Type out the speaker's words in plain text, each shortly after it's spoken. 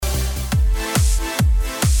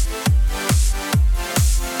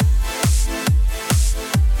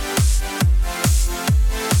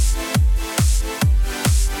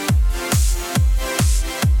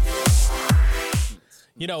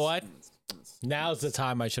what? Now's the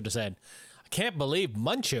time I should have said. I can't believe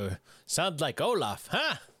Muncher sounds like Olaf,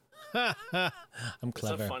 huh? I'm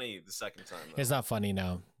clever. It's not funny the second time, though. It's not funny,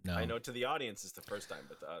 no. I know to the audience it's the first time,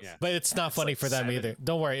 but to us, but it's not funny like for them either.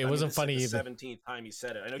 Don't worry, it wasn't funny the either. 17th time he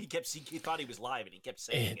said it. I know he thought he was live, and he kept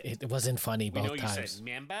saying it. It wasn't funny We know both you times. said,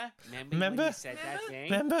 remember when you said that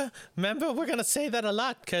thing? Remember, we're gonna say that a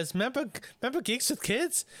lot because remember, Geeks with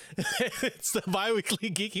Kids. It's the bi-weekly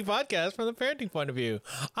geeky podcast from the parenting point of view.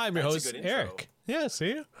 I'm your That's a host, good intro. Eric. Yeah,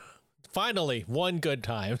 see, finally, one good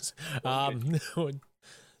times.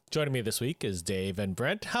 Joining me this week is Dave and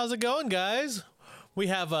Brent. How's it going, guys? We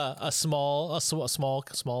have a small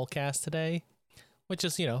cast today, which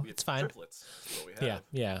is it's fine. Triplets. Is what we have.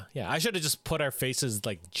 Yeah. I should have just put our faces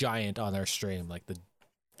like giant on our stream, like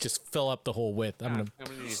just fill up the whole width. I'm gonna.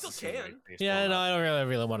 You still can. Yeah, no, I don't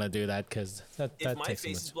really want to do that because that If my takes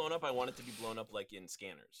face so is blown up, I want it to be blown up like in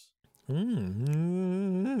Scanners. much.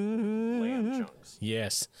 Lamb chunks.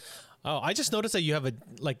 Yes. Oh, I just noticed that you have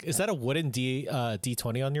is that a wooden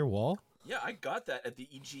D20 on your wall? Yeah, I got that at the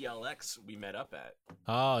EGLX we met up at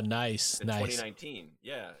Oh, nice, in nice. 2019.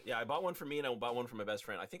 Yeah, I bought one for me and I bought one for my best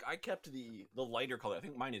friend. I think I kept the lighter color. I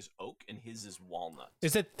think mine is oak and his is walnut.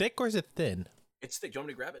 Is it thick or is it thin? It's thick. Do you want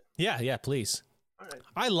me to grab it? Yeah, please. All right.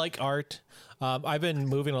 I like art. I've been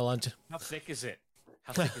moving along. How thick is it?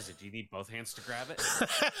 How thick is it? Do you need both hands to grab it?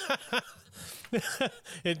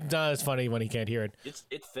 It's funny when he can't hear it. It's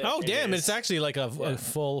thick. Oh, damn! is. It's actually like a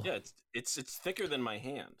full. Yeah, it's thicker than my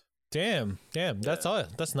hand. Damn! That's all.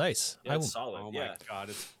 That's nice. Yeah, it's solid. Oh yeah. my god,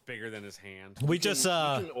 it's bigger than his hand. We You just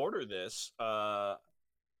can order this.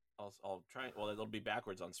 I'll try. Well, it'll be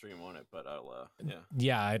backwards on stream, won't it? But I'll yeah.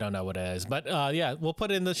 Yeah, I don't know what it is, but yeah, we'll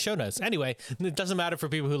put it in the show notes. Anyway, it doesn't matter for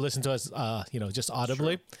people who listen to us, just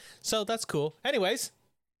audibly. So that's cool. Anyways,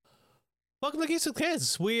 welcome to Geeks with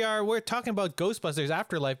Kids. We're talking about Ghostbusters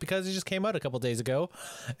Afterlife because it just came out a couple days ago,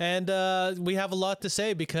 and we have a lot to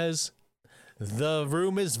say because the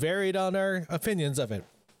room is varied on our opinions of it.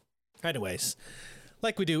 Anyways,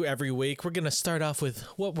 like we do every week, we're gonna start off with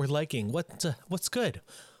what we're liking. What's good?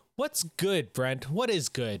 What's good, Brent? What is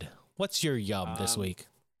good? What's your yum this week?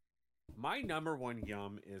 My number one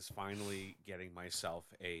yum is finally getting myself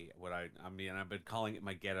I've been calling it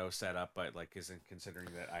my ghetto setup, but isn't considering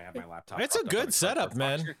that I have my laptop. It's a propped up on good setup, cardboard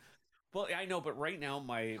man. box. Well, I know, but right now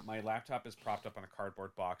my laptop is propped up on a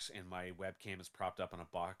cardboard box and my webcam is propped up on a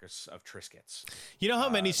box of Triscuits. You know how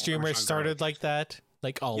many Parmesan streamers started garlic like that?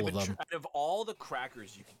 Like all Yeah, of but them. out of all the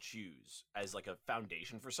crackers you could choose as like a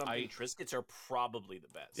foundation for something, Triscuits are probably the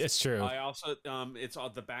best. It's true. I also it's all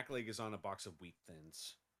the back leg is on a box of wheat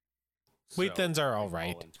thins. Wheat thins are all I'm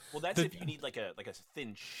right. all in. Well, that's if you need like a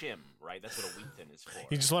thin shim, right? That's what a wheat thin is for.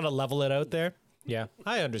 You just want to level it out there? Yeah,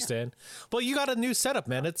 I understand. Well, you got a new setup,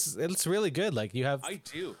 man. It's really good. Like you have I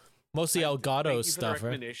do. mostly Thank Elgato you for the stuff, right?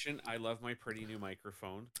 recommendation. I love my pretty new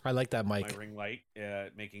microphone. I like that mic. My ring light,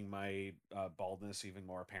 making my baldness even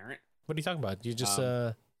more apparent. What are you talking about? You're just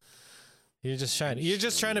shining. You're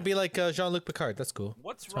just trying to be like Jean-Luc Picard. That's cool.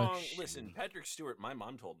 What's It's fine. wrong? Listen, Patrick Stewart. My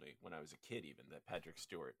mom told me when I was a kid, even that Patrick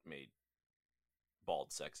Stewart made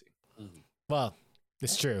bald sexy. Well,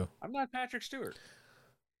 it's true. I'm not Patrick Stewart.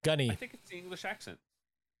 Gunny. I think it's the English accent.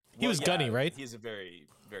 He was Gunny, right? He's a very,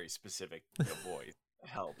 very specific boy. It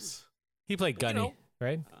helps. He played But, you Gunny, know,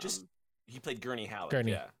 right? Just he played Gurney Halleck.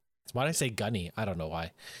 Gurney. Yeah. Why did I say Gunny? I don't know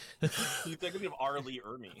why. You think of R. Lee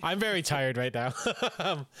Ermey. I'm very tired right now.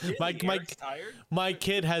 Eric's tired. My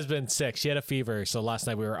kid has been sick. She had a fever, so last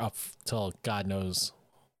night we were up till God knows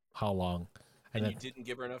how long. And then, you didn't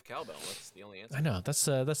give her enough cowbell. That's the only answer. I know that's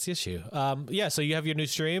the issue. Yeah, so you have your new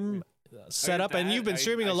stream set up, and you've been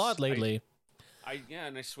streaming a lot lately.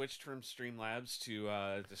 And I switched from Streamlabs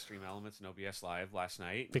to Stream Elements and OBS Live last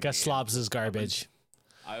night Because and Slobs is garbage.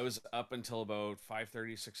 I was up until about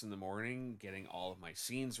 5:36 in the morning, getting all of my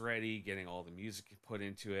scenes ready, getting all the music put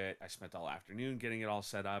into it. I spent all afternoon getting it all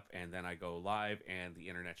set up, and then I go live, and the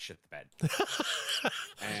internet shit the bed.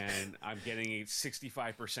 And I'm getting a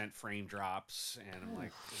 65% frame drops, and I'm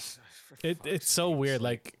like, It's so weird.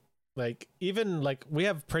 Like even like we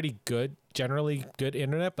have pretty good, generally good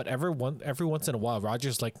internet, but every once in a while,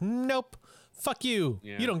 Roger's like, nope, fuck you,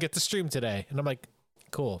 you don't get to stream today, and I'm like,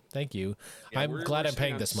 cool, thank you. Yeah, I'm glad I'm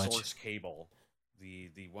paying this much. Source cable, the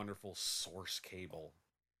wonderful Source cable.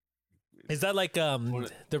 Is that like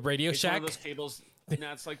the Radio It's Shack? one of those cables.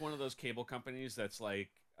 No, it's like one of those cable companies that's like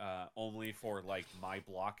only for like my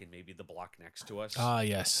block and maybe the block next to us. Ah,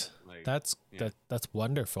 yes, Like, that's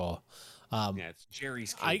wonderful. yeah, it's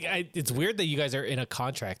Jerry's cable. It's weird that you guys are in a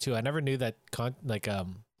contract too. I never knew that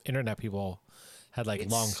internet people had like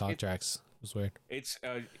long contracts. was weird. It's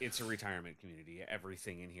a retirement community.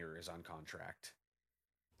 Everything in here is on contract.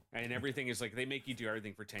 And everything is like, they make you do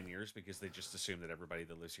everything for 10 years because they just assume that everybody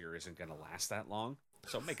that lives here isn't going to last that long.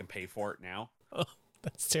 So make them pay for it now. Oh,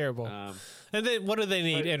 that's terrible. And then what do they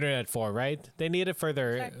need internet for, right? They need it for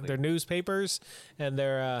their newspapers and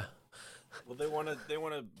their Well, they want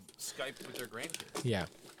to Skype with their grandkids. yeah.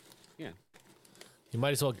 Yeah. You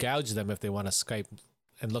might as well gouge them if they want to Skype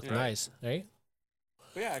and look nice, right?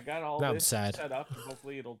 But yeah, I got all Now I'm this sad. set up, and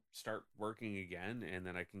hopefully it'll start working again, and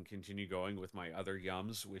then I can continue going with my other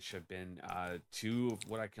yums, which have been 2 of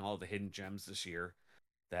what I call the hidden gems this year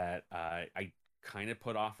that I kind of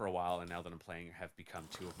put off for a while, and now that I'm playing, have become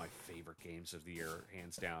 2 of my favorite games of the year,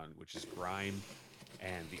 hands down, which is Grime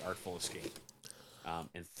and The Artful Escape.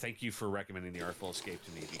 And thank you for recommending The Artful Escape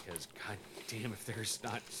to me, because god damn, if there's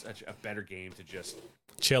not such a better game to just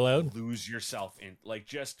Chill out. lose yourself in, like,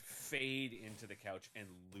 just fade into the couch and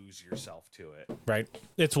lose yourself to it. Right.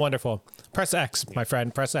 It's wonderful. Press X, my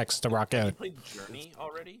friend. Press X to rock Have you out. played Journey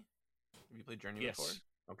already? Have you played Journey Yes. before?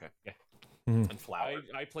 Okay. Yeah. And Flower.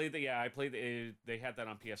 I played they had that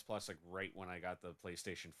on PS Plus like right when I got the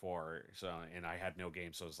PlayStation 4. So, and I had no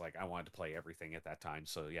game, so it was like I wanted to play everything at that time.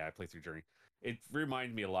 So yeah, I played through Journey. It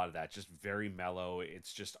reminded me a lot of that, just very mellow.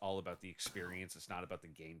 It's just all about the experience. It's not about the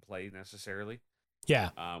gameplay necessarily. Yeah.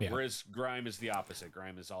 Whereas Grime is the opposite.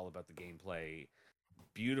 Grime is all about the gameplay.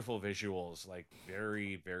 Beautiful visuals, like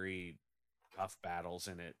very, very tough battles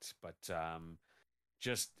in it, but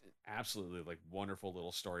just absolutely like wonderful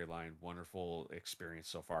little storyline, wonderful experience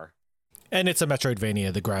so far. And it's a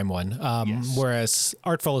Metroidvania, the Grime one. Yes. Whereas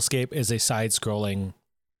Artful Escape is a side-scrolling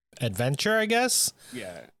adventure, I guess.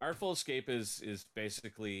 Yeah, Artful Escape is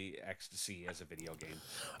basically Ecstasy as a video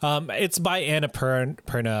game. It's by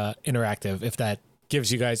Annapurna Interactive, if that gives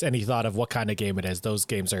you guys any thought of what kind of game it is. Those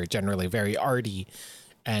games are generally very arty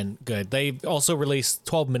and good. They also released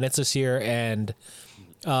 12 Minutes this year and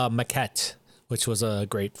Maquette, which was a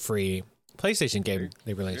great free PlayStation game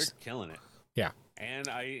they released. They're killing it. Yeah.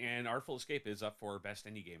 And Artful Escape is up for Best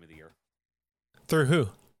Indie Game of the Year. Through who?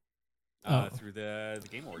 Through the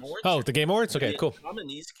Game Awards. Oh, the Game Awards? Okay, cool.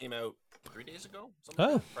 Nominees came out 3 days ago. Something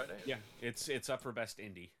like that, Friday. Yeah, it's up for Best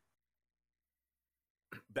Indie.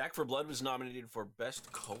 Back 4 Blood was nominated for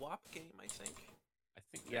Best Co-op Game, I think.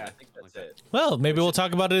 Yeah, I think that's like it. Well, maybe we'll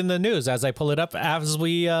talk about it in the news as I pull it up as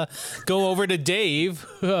we go over to Dave.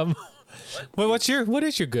 What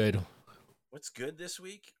is your good? What's good this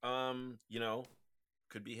week?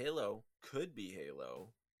 Could be Halo. Could be Halo.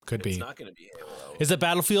 Could be. It's not going to be Halo. Is it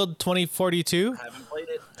Battlefield 2042? Haven't played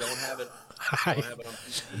it. Don't have it. Hi. Don't have it on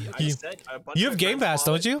PC. You have Game Pass,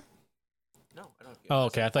 don't you? No, I don't have Game Oh, Pass.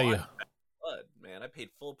 okay. I thought you. Blood, man, I paid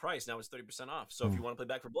full price. Now it's 30% off. So if you want to play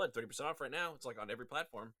Back 4 Blood, 30% off right now. It's like on every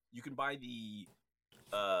platform. You can buy the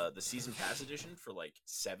season pass edition for like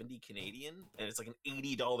 70 Canadian, and it's like an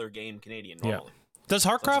 $80 game Canadian normally. Does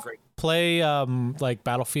Hardcraft play like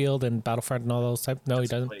Battlefield and Battlefront and all those type? No, he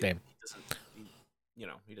doesn't. Damn.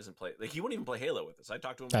 He doesn't play. Like, he wouldn't even play Halo with us. I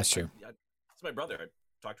talked to him. That's true. It's my brother. I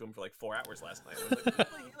talked to him for like 4 hours last night. I was like, "Will you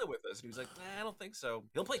play Halo with us?" And he was like, "Nah, I don't think so.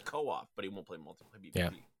 He'll play co-op, but he won't play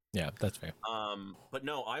multiplayer." Yeah, that's fair. But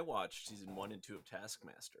no, I watched season 1 and 2 of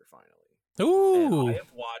Taskmaster finally. Ooh. And I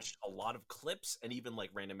have watched a lot of clips and even like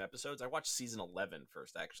random episodes. I watched season 11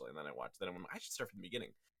 first, actually, and then I went, I should start from the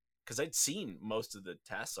beginning because I'd seen most of the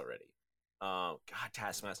tasks already. God,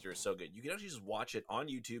 Taskmaster is so good. You can actually just watch it on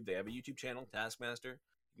YouTube. They have a YouTube channel, Taskmaster.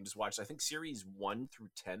 You can just watch, I think, series 1 through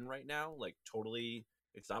 10 right now. Like, totally,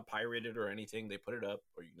 it's not pirated or anything. They put it up,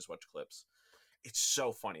 or you can just watch clips. It's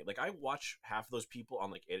so funny. Like, I watch half of those people on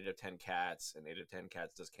like 8 out of 10 Cats, and 8 out of 10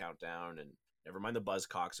 Cats does Countdown, and never mind the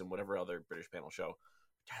Buzzcocks and whatever other British panel show.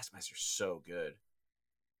 Taskmaster's so good.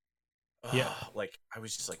 Yeah. Like, I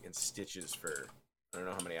was just like in stitches for, I don't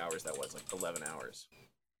know how many hours that was, like 11 hours.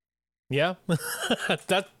 Yeah,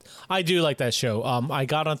 I do like that show. I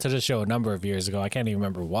got onto the show a number of years ago. I can't even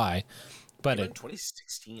remember why, but in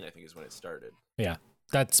 2016, I think, is when it started. Yeah,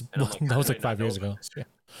 that like, was like 5 years ago.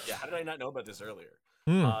 Yeah, how did I not know about this earlier?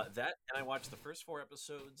 That, and I watched the first 4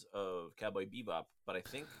 episodes of Cowboy Bebop, but I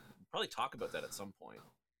think we'll probably talk about that at some point.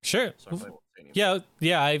 Sure. So I probably won't say anything.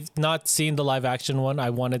 Yeah. I've not seen the live action one. I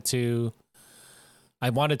wanted to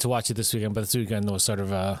watch it this weekend, but this weekend was sort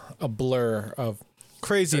of a blur of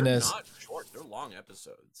craziness. They're not short; they're long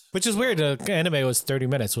episodes. Which is weird. The anime was 30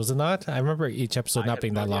 minutes, was it not? I remember each episode not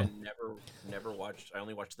being that long. Never watched. I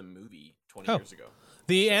only watched the movie 20 years ago.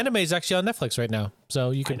 The anime is actually on Netflix right now, so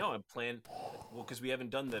you can. I know. I'm planning. Well, because we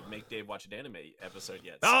haven't done the Make Dave Watch an Anime episode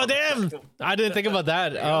yet. Oh, damn! I didn't think about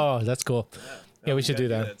that. Oh, that's cool. Yeah, we should do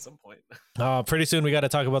that at some point. Pretty soon we got to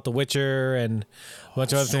talk about The Witcher and a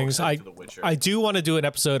bunch of other things. I do want to do an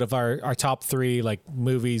episode of our top 3 like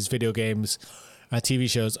movies, video games, TV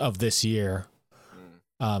shows of this year.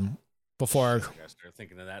 Before start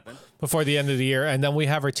thinking of that then. Before the end of the year, and then we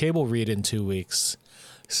have our table read in 2 weeks.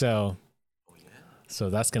 So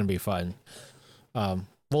that's gonna be fun.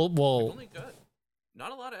 We'll only got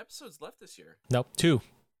not a lot of episodes left this year. Nope, 2.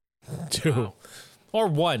 Wow. Or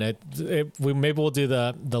 1. Maybe we'll do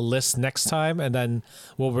the list next time, and then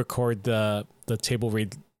we'll record the table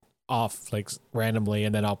read off like randomly,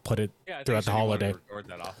 and then I'll put it throughout the holiday. Record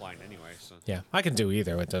that offline anyway. So. Yeah, I can do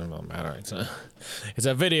either. It doesn't matter. It's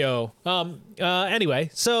a video. Anyway,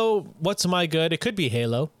 so what's my good? It could be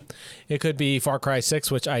Halo. It could be Far Cry 6,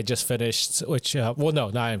 which I just finished. Which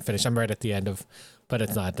no, I haven't finished. I'm right at the end of, but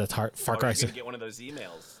it's not. That's hard. Far Cry 6. You're gonna get one of those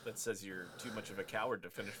emails that says you're too much of a coward to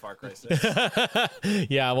finish Far Cry 6.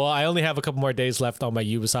 Yeah, well, I only have a couple more days left on my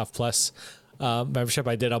Ubisoft Plus membership.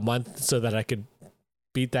 I did a month so that I could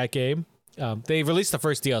beat that game. They released the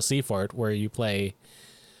first DLC for it, where you play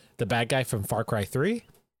the bad guy from Far Cry 3.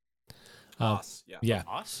 Boss, yeah.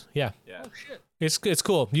 Boss? Yeah. Oh shit. It's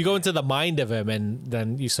cool. You go into the mind of him, and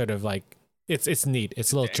then you sort of like it's neat.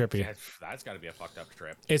 It's a little trippy. That's got to be a fucked up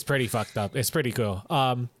trip. It's pretty fucked up. It's pretty cool.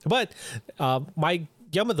 But my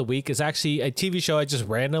Yum of the Week is actually a TV show I just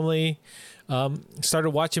randomly started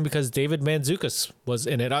watching because David Mantzoukas was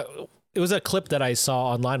in it. It was a clip that I saw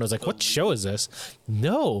online. I was like, what show is this?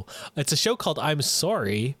 No, it's a show called I'm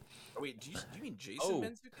Sorry. Oh, wait, do you mean Jason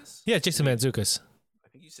Mantzoukas? Yeah, Jason Mantzoukas. I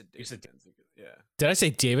think you said David Mantzoukas. Yeah. Did I say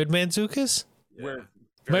David Mantzoukas? Yeah.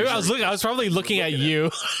 Maybe I was probably looking at you. You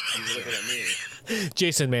were looking at me.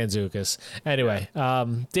 Jason Mantzoukas. Anyway,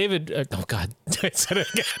 David. Oh God, I said it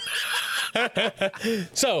again.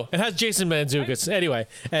 So it has Jason Mantzoukas. Anyway,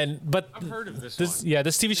 but I've heard of this one. Yeah,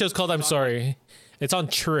 this TV show is called I'm Sorry. It's on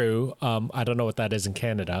True. I don't know what that is in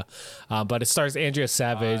Canada, but it stars Andrea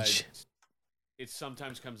Savage. It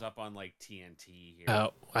sometimes comes up on like TNT here.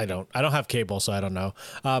 Oh, I don't have cable, so I don't know.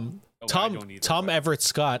 Tom Everett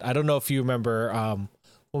Scott. I don't know if you remember.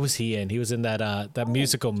 What was he in? He was in that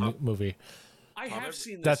musical movie. I have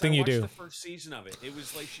seen this. That thing I you watched do. The first season of it. It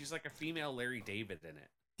was like she's like a female Larry David in it.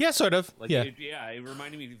 Yeah, sort of. Like, yeah. It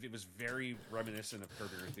reminded me. It was very reminiscent of Curb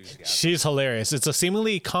Your Enthusiasm. She's hilarious. It's a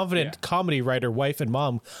seemingly confident comedy writer, wife, and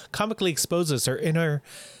mom comically exposes her inner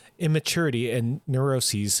immaturity and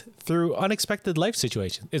neuroses through unexpected life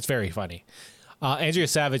situations. It's very funny. Andrea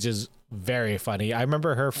Savage is very funny. I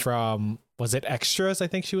remember her from, was it Extras? I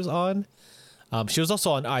think she was on. She was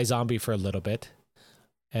also on iZombie for a little bit.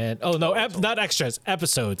 And not Extras,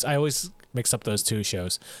 Episodes. I always mix up those two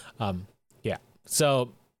shows. Yeah.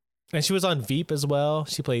 So, and she was on Veep as well.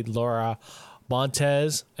 She played Laura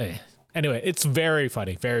Montez. Anyway, it's very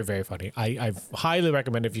funny. Very, very funny. I highly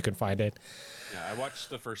recommend if you can find it. Yeah, I watched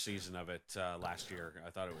the first season of it last year. I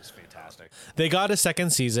thought it was fantastic. They got a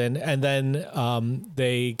second season, and then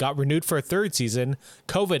they got renewed for a third season.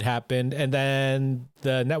 COVID happened, and then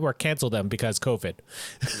the network canceled them because COVID.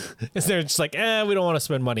 And they're just like, we don't want to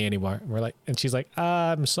spend money anymore. And we're like, and she's like,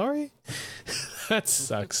 I'm sorry. That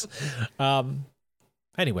sucks.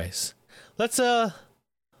 Anyways, let's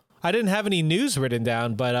I didn't have any news written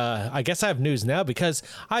down, but I guess I have news now because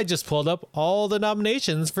I just pulled up all the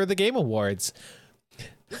nominations for the Game Awards.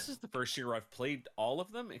 This is the first year I've played all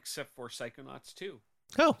of them except for Psychonauts 2.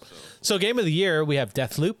 Oh, so Game of the Year, we have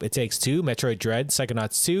Deathloop, It Takes Two, Metroid Dread,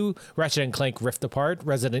 Psychonauts 2, Ratchet & Clank Rift Apart,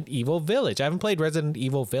 Resident Evil Village. I haven't played Resident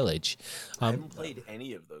Evil Village. I haven't played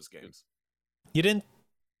any of those games. You didn't?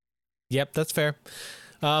 Yep, that's fair.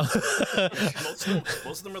 Most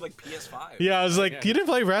of them are like PS5. Yeah, I was like, you didn't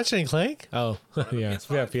play Ratchet & Clank? Oh, yeah,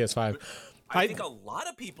 PS5. I think a lot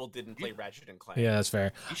of people didn't play Ratchet and Clank. Yeah, that's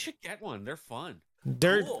fair. You should get one. They're fun.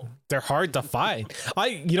 They're hard to find.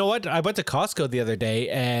 You know what? I went to Costco the other day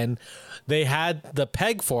and they had the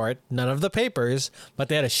peg for it, none of the papers, but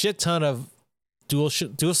they had a shit ton of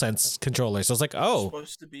DualSense controllers. So I was like, There's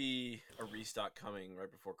supposed to be a restock coming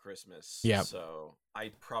right before Christmas. Yeah. So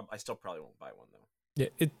I still probably won't buy one though. Yeah,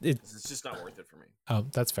 it's just not worth it for me. Oh,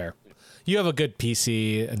 that's fair. You have a good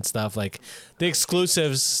PC and stuff. Like the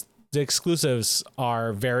exclusives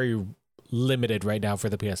are very limited right now for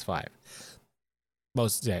the PS5.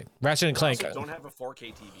 Ratchet and Clank. I don't have a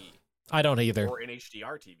 4K TV. I don't either. Or an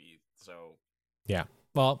HDR TV. So yeah.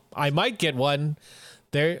 Well, I might get one.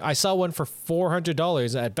 There, I saw one for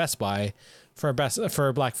 $400 at Best Buy for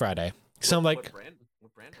Black Friday. So I'm like,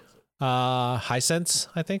 what brand was it? Hisense,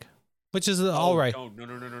 I think, which is all right. No.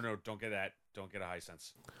 Don't get that. Don't get a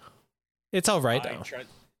Hisense. It's all right.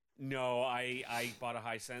 No, I bought a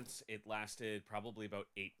Hisense. It lasted probably about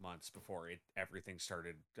 8 months before everything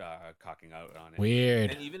started cocking out on it.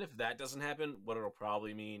 Weird. And even if that doesn't happen, what it'll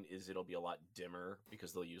probably mean is it'll be a lot dimmer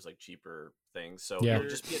because they'll use like cheaper things. So Yeah. it'll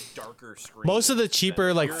just be a darker screen. Most of the cheaper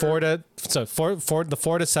than like your- 4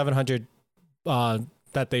 to 700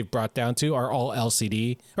 that they've brought down to are all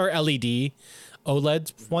LCD or LED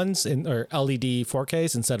OLED ones or LED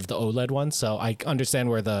 4Ks instead of the OLED ones. So I understand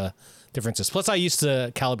where the difference is. Plus, I used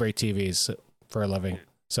to calibrate TVs for a living,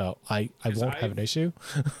 so I won't have an issue.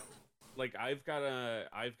 Like I've got a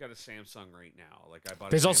Samsung right now. Like I bought.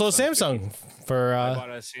 There's also a Samsung for I bought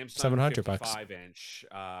a Samsung 700 bucks. 55-inch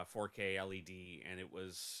 4K LED, and it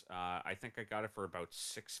was I think I got it for about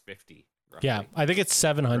 $650. Roughly. Yeah, I think it's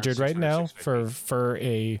 700 right 600, now 650. for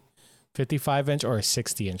a 55-inch or a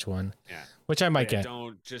 60-inch one. Yeah. Which I might get.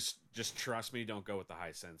 Don't just trust me. Don't go with the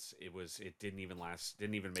Hisense. It didn't even last.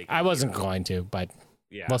 Didn't even make. I wasn't going to, but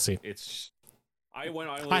Yeah, we'll see. It's. I went.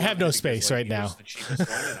 I have no space right it now. was the cheapest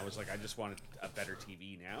one, and I was like, I just wanted a better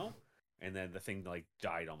TV now. And then the thing like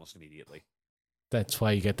died almost immediately. That's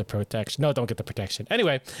why you get the protection. No, don't get the protection.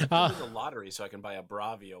 Anyway, I'm in the lottery so I can buy a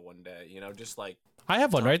Bravia one day. You know, just like I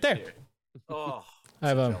have one right there. here. Oh, I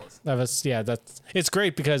have so a, jealous. I have a, yeah, that's, it's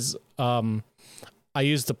great because, I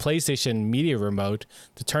use the PlayStation media remote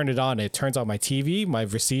to turn it on. It turns on my TV, my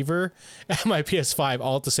receiver, and my PS5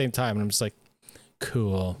 all at the same time. And I'm just like,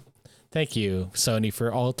 cool. Thank you, Sony, for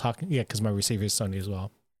all talking. Yeah, because my receiver is Sony as well.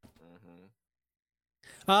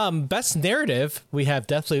 Best narrative, we have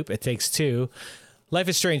Deathloop, It Takes Two, Life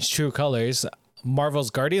is Strange, True Colors, Marvel's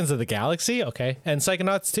Guardians of the Galaxy, okay, and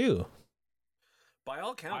Psychonauts 2. By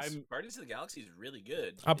all counts, I'm- Guardians of the Galaxy is really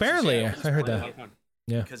good. It's Apparently, just, I heard playing that. it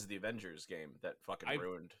Yeah. because of the Avengers game that fucking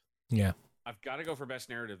ruined. Yeah. I've got to go for best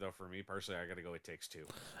narrative though. For me personally, I got to go. It Takes Two.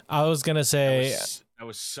 I was going to say, That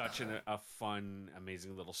was such a fun,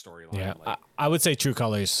 amazing little storyline. yeah, Like, I would say True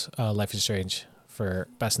Colors, Life is Strange for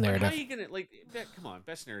best Like, narrative. how are you gonna come on,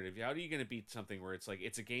 best narrative? How are you gonna beat something where it's like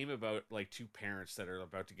it's a game about like two parents that are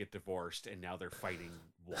about to get divorced and now they're fighting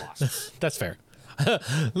wasps? That's fair.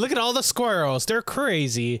 Look at all the squirrels. They're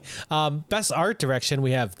crazy. Best art direction,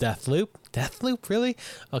 we have Deathloop. Deathloop, really?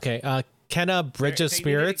 Okay. Kenna, Bridge of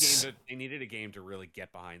Spirits. They needed a game to really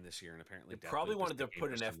get behind this year, and apparently They probably Deathloop is wanted the to game put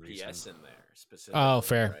for an some FPS reason. in there specifically. Oh,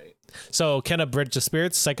 fair. Right? So Kenna, Bridge of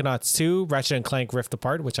Spirits, Psychonauts 2, Ratchet and Clank Rift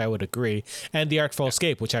Apart, which I would agree, and The Artful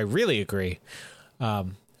Escape, which I really agree.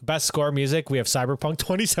 Best score music, we have Cyberpunk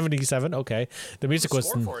 2077. Okay, the music The was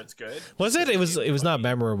score for it's good. was it? It was not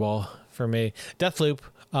memorable for me. Deathloop,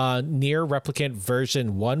 Near Replicant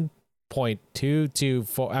version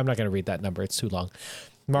 1.224. I'm not gonna read that number; it's too long.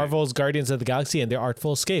 Marvel's Guardians of the Galaxy and The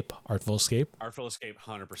Artful Escape. Artful Escape. Artful Escape,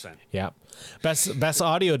 100%. Yeah. Best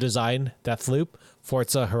audio design, Deathloop,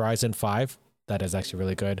 Forza Horizon 5. That is actually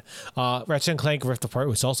really good. Ratchet and Clank Rift Apart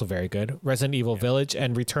was also very good. Resident Evil Village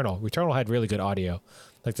and Returnal. Returnal had really good audio.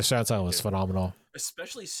 Like the sound was phenomenal.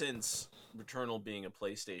 Especially since Returnal being a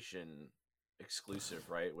PlayStation exclusive,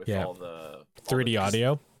 right? With Yeah. all the 3D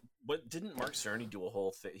audio. But didn't Mark Cerny do a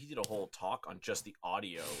whole thing? He did a whole talk on just the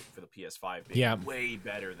audio for the PS5 being Yeah. way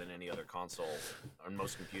better than any other console on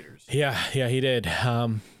most computers. Yeah, he did.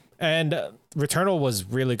 And Returnal was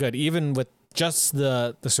really good, even with just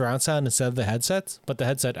the surround sound instead of the headsets, but the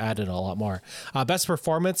headset added a lot more. Best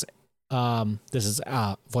performance, this is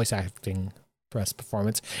voice acting best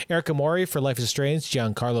performance. Erica Mori for Life is Strange,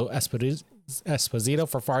 Giancarlo Esposito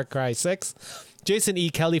for Far Cry 6, Jason E.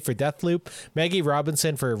 Kelly for Deathloop, Maggie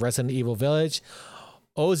Robinson for Resident Evil Village,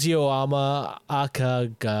 Ozioma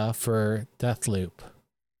Akaga for Deathloop.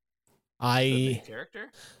 The main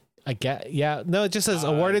character? I get, yeah, no, it just says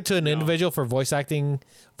awarded to an no. individual for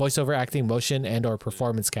voiceover acting, motion, and or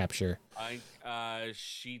performance capture.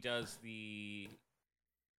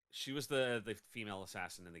 She was the female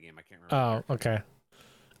assassin in the game. I can't remember. Oh, okay.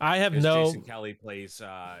 I have 'Cause no. Jason Kelly plays.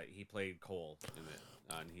 He played Cole in it,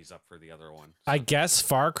 and he's up for the other one. I guess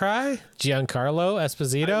Far Cry, Giancarlo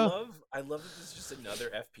Esposito. I love that this is just another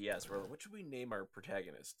FPS. What should we name our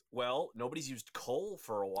protagonist? Well, nobody's used Cole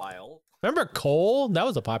for a while. Remember Cole? That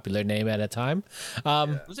was a popular name at a time.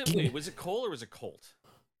 Was it Cole or was it Colt?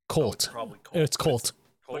 Colt. Probably Colt. It's Colt.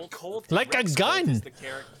 But Colt, Like a Rex gun. Colt is the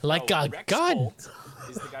character. Like a Rex gun. Colt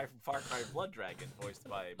is the guy from Far Cry Blood Dragon, voiced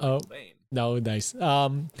by Oh. Michael Bain. No, nice.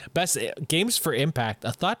 Best games for impact,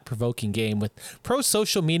 a thought-provoking game with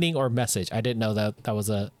pro-social meaning or message. I didn't know that was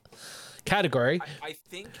a category. I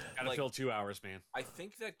think Gotta fill 2 hours, man. I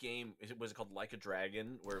think that game was called Like a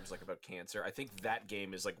Dragon, where it was like about cancer. I think that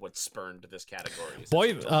game is like what spurned this category. Boy,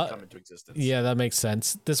 essentially, to come into existence. Yeah, that makes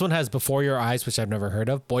sense. This one has Before Your Eyes, which I've never heard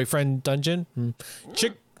of. Boyfriend Dungeon.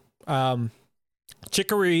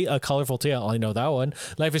 Chicory, A Colorful Tale. I know that one.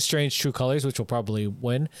 Life is Strange, True Colors, which will probably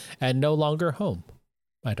win. And No Longer Home.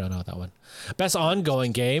 I don't know that one. Best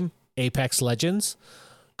ongoing game, Apex Legends,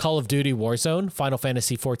 Call of Duty Warzone, Final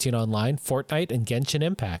Fantasy 14 Online, Fortnite, and Genshin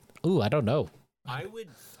Impact. Ooh, I don't know. I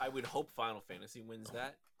would hope Final Fantasy wins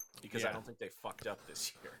that because I Yeah. don't think they fucked up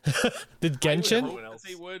this year. Did I Genshin? would Hope that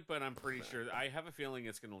they would, but I'm pretty sure. I have a feeling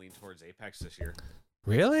it's going to lean towards Apex this year.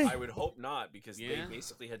 Really? I would hope not because Yeah. they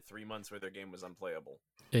basically had 3 months where their game was unplayable,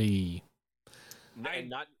 Hey. and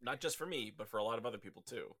not just for me, but for a lot of other people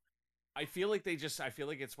too. I feel like I feel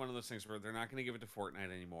like it's one of those things where they're not going to give it to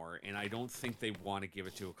Fortnite anymore, and I don't think they want to give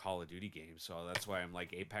it to a Call of Duty game. So that's why I'm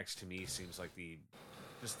like, Apex to me seems like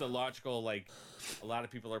just the logical, like, a lot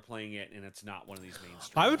of people are playing it, and it's not one of these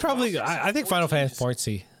mainstream. I would probably. I think Final 14 Fantasy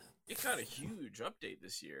 14. It got a huge update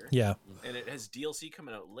this year. Yeah. And it has DLC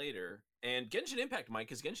coming out later. And Genshin Impact, Mike,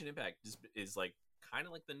 because Genshin Impact is like kind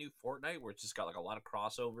of like the new Fortnite, where it's just got like a lot of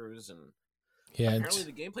crossovers, and Yeah. apparently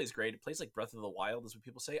the gameplay is great. It plays like Breath of the Wild, is what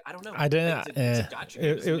people say. I don't know. I didn't- It's a gotcha game.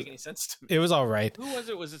 It doesn't it- make any sense to me. It was all right. Who was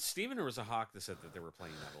it? Was it Steven or was it Hawk that said that they were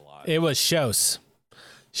playing that a lot? It was Shos.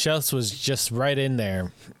 Shos was just right in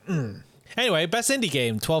there. Anyway, best indie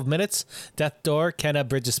game, 12 Minutes, Death Door, Kenna,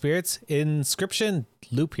 Bridge of Spirits, Inscription,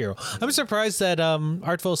 Loop Hero. I'm surprised that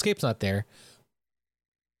Artful Escape's not there.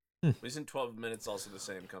 Isn't 12 Minutes also the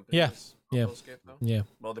same company? Yeah, as yeah. Artful Escape, though? Yeah,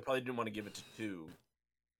 Well, they probably didn't want to give it to 2.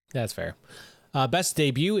 that's fair. Best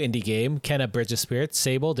debut indie game, Kenna, Bridge of Spirits,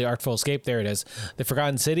 Sable, The Artful Escape, there it is, The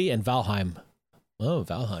Forgotten City, and Valheim. Oh,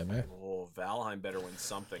 Valheim, eh? Oh, Valheim better win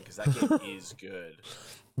something because that game is good.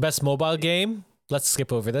 Best mobile game. Let's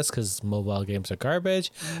skip over this because mobile games are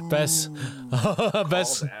garbage. Best,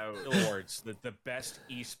 best. Called out. Awards, the best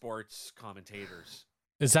esports commentators.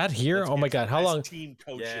 Is that here? Let's Oh my get god, the how best long? team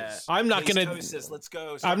coaches. Yeah. I'm not Taste gonna. Hostess, let's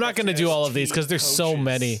go. I'm not gonna do all of these because there's so coaches.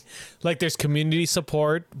 many. Like there's community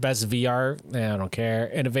support, best VR. I don't care.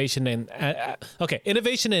 Innovation and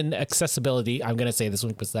innovation and accessibility. I'm gonna say this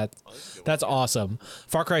one because that's awesome.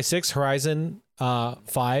 Far Cry 6, Horizon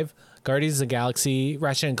 5, Guardians of the Galaxy,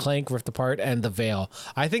 Ratchet and Clank, Rift Apart, and The Veil.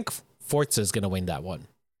 I think Forza is gonna win that one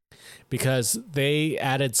because they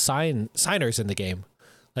added signers in the game,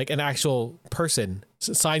 like an actual person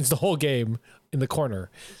signs the whole game in the corner.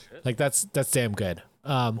 Like that's damn good.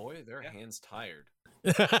 Boy, their hands tired.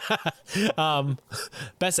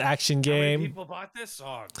 Best action How many game. people bought this?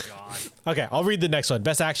 Oh god. Okay, I'll read the next one.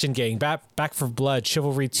 Best action game. Back for Blood,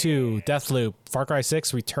 Chivalry 2, Deathloop, Far Cry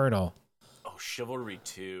 6, Returnal. Oh, Chivalry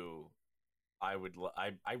 2. I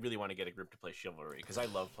really want to get a group to play Chivalry because I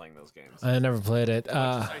love playing those games. I never played it. Much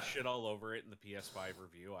as I shit all over it in the PS5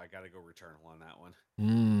 review, I gotta go Returnal on that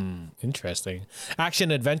one. Interesting.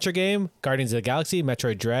 Action adventure game. Guardians of the Galaxy,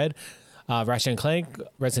 Metroid Dread, Ratchet and Clank,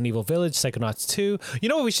 Resident Evil Village, Psychonauts 2. You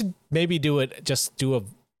know what? We should maybe do a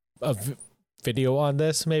video on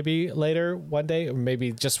this maybe later one day, or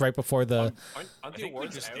maybe just right before the. Aren't I the think we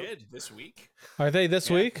awards just out did. this week? Are they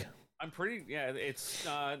this Yeah. week? I'm pretty. Yeah, it's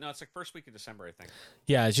no, it's like first week of December, I think.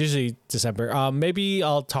 Yeah, it's usually December. Maybe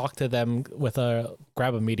I'll talk to them with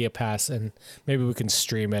grab a media pass, and maybe we can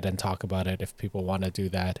stream it and talk about it if people want to do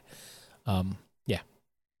that. Yeah,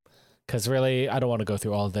 because really, I don't want to go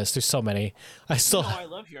through all of this. There's so many. I still, No, I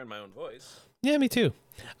love hearing my own voice. yeah, me too.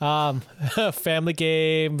 Family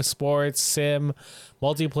game, sports, sim,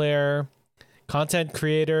 multiplayer, content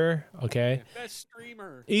creator. Okay, Best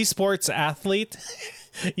streamer. esports athlete,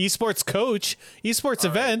 esports coach, esports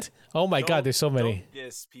All right. event. Oh my god, there's so many. Don't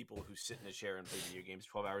diss people who sit in a chair and play video games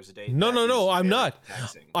 12 hours a day. No, That no, is no, I'm very not.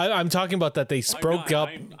 taxing. I'm talking about that they broke up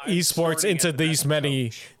I'm esports snorting into at the these best many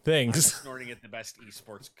coach. I'm things. snorting at the best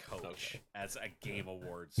esports coach as a game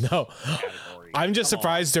awards. No, category. I'm just Come on.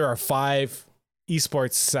 surprised there are 5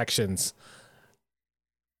 esports sections.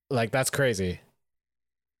 Like that's crazy.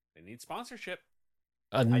 They need sponsorship.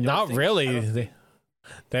 don't Not think- I really. don't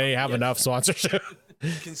They have Yeah. enough sponsorship.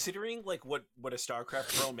 Considering like what a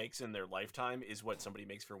StarCraft pro makes in their lifetime is what somebody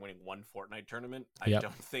makes for winning one Fortnite tournament. I Yep.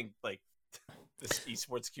 don't think like this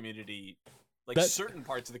esports community, like That- certain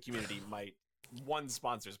parts of the community might. One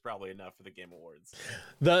sponsor is probably enough for the Game Awards.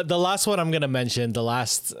 The last one I'm gonna mention, the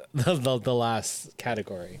last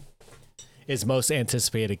category, is most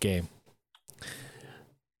anticipated game.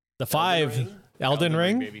 The 5, Ring? Elden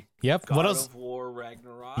Ring. baby. Yep. God What else? of War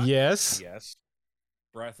Ragnarok. Yes. Yes.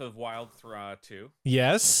 Breath of Wild 2.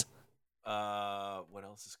 Yes. What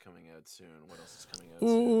else is coming out soon? What else is coming out soon?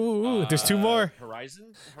 Ooh, there's 2 more.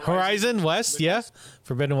 Horizon. Horizon West, yeah.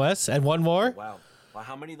 Forbidden West, and one more. Wow. Wow,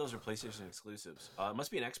 how many of those are PlayStation exclusives? It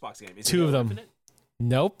must be an Xbox game. Is 2 it of them. Infinite?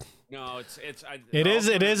 Nope. No, it's. It is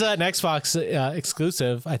an Xbox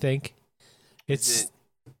exclusive, I think. Is It's it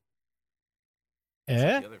What's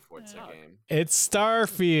Eh? the other Forza game? It's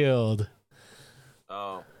Starfield.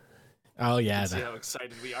 Oh, Oh yeah. see how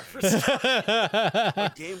excited we are for Starfield.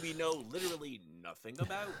 A game we know literally nothing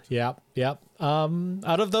about. Yep.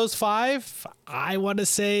 Out of those 5, I want to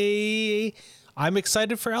say I'm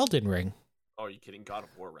excited for Elden Ring. Oh, are you kidding? God of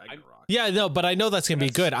War Ragnarok. Yeah, no, but I know that's gonna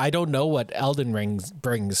be good. I don't know what Elden Ring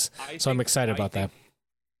brings, so I'm excited about that.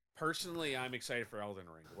 Personally, I'm excited for Elden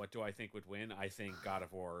Ring. What do I think would win? I think God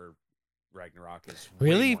of War Ragnarok is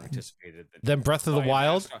Really? way more anticipated Then Breath of the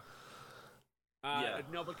Wild. Yeah.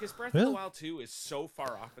 No, because Breath of Really? the Wild 2 is so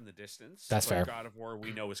far off in the distance. That's but fair. God of War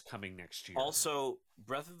we know is coming next year. Also,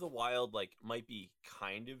 Breath of the Wild might be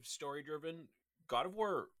kind of story driven. God of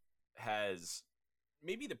War has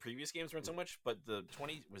maybe the previous games weren't so much, but the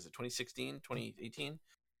 2016, 2018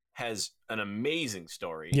 has an amazing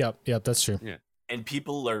story. Yep, that's true. And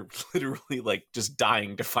people are literally just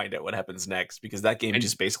dying to find out what happens next because that game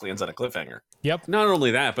just basically ends on a cliffhanger. Yep. Not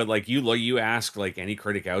only that, but you ask any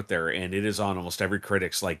critic out there, and it is on almost every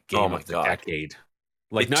critic's game of the decade.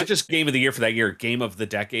 Not just game of the year for that year, game of the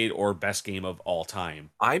decade or best game of all time.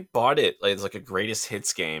 I bought it it's a greatest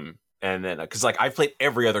hits game, and then because I've played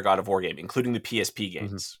every other God of War game, including the PSP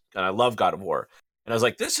games, and I love God of War. And I was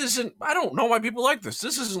like, this isn't, I don't know why people like this.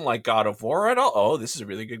 This isn't like God of War at all. Oh, this is a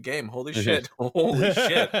really good game. Holy shit. Holy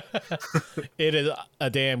shit. It is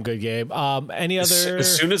a damn good game. Any other?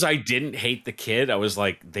 As soon as I didn't hate the kid, I was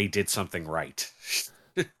like, they did something right.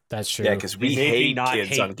 That's true. Yeah, because we hate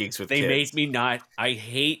kids on Geeks with Kids. They made me not. I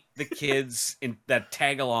hate the kids that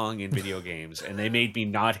tag along in video games, and they made me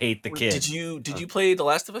not hate the kid. Did you play The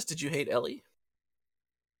Last of Us? Did you hate Ellie?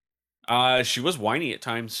 She was whiny at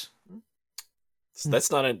times.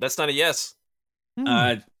 That's not a yes.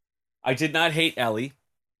 I did not hate Ellie,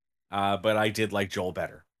 but I did like Joel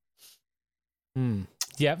better.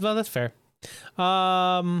 Yeah, well, that's fair.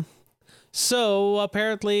 So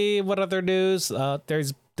apparently, what other news?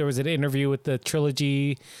 There was an interview with the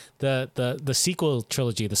trilogy, the sequel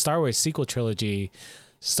trilogy, the Star Wars sequel trilogy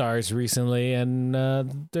stars recently, and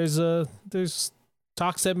there's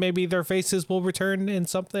talks that maybe their faces will return in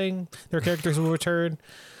something. Their characters will return.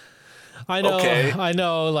 I know. Okay. I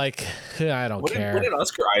know. I don't care. What did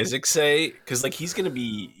Oscar Isaac say? Because he's gonna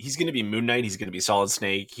be Moon Knight. He's gonna be Solid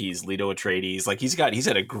Snake. He's Leto Atreides. He's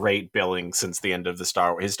had a great billing since the end of his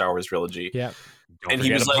Star Wars trilogy. Yeah. Don't and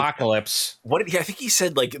he was Apocalypse. What did he? I think he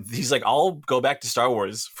said he's I'll go back to Star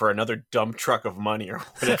Wars for another dump truck of money or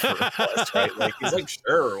whatever it was. Right? He's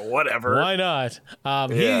sure, whatever. Why not?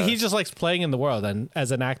 He just likes playing in the world, and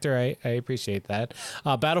as an actor, I appreciate that.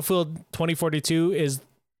 Battlefield 2042 is,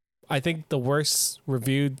 I think, the worst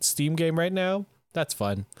reviewed Steam game right now. That's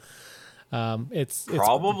fun. It's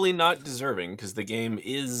probably not deserving because the game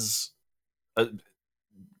is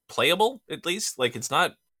playable, at least. It's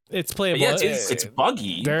not. It's playable. Yeah, it's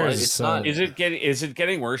buggy. But it's not. Is it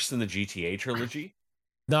getting worse than the GTA trilogy?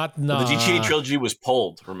 No. Well, the GTA trilogy was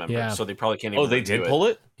pulled. Remember, yeah. So they probably can't. Even they did pull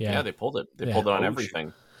it. Yeah, they pulled it. They pulled it on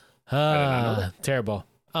everything. Terrible.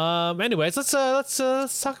 Anyways, let's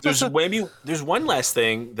talk about. There's one last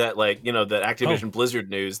thing that that Activision Blizzard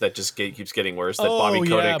news that just keeps getting worse. That Bobby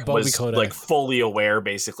Kotick was fully aware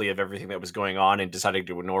basically of everything that was going on and decided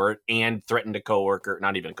to ignore it and threatened a coworker,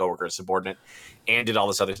 not even a coworker, a subordinate, and did all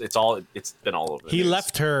this other. It's been all over. He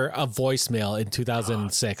left her a voicemail in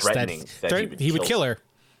 2006 threatening that he would kill her.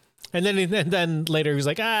 And then later he was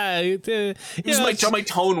like, my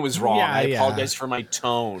tone was wrong. I apologize for my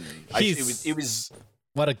tone. It was.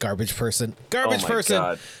 What a garbage person.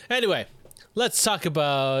 God. Anyway, let's talk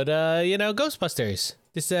about Ghostbusters.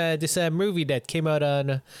 This movie that came out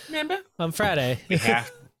on Friday.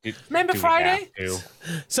 Remember Friday?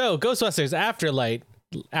 So Ghostbusters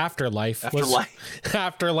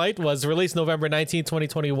Afterlight was released November 19,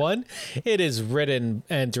 2021. It is written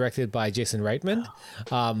and directed by Jason Reitman.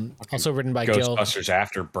 Also written by Ghostbusters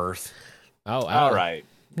Afterbirth. Oh, all right.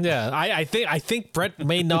 Yeah, I think Brett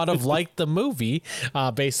may not have liked the movie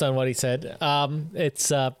based on what he said. It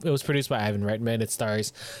was produced by Ivan Reitman. It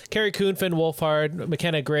stars Carrie Coon, Finn Wolfhard,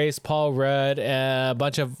 McKenna Grace, Paul Rudd, a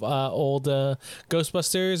bunch of old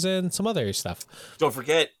Ghostbusters, and some other stuff. Don't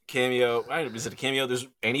forget cameo. Is it a cameo? There's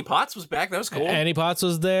Annie Potts was back. That was cool. Annie Potts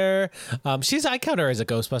was there. I count her as a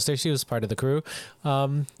Ghostbuster. She was part of the crew.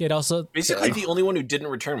 It also basically the only one who didn't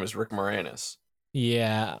return was Rick Moranis.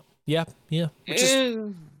 Yeah. I'm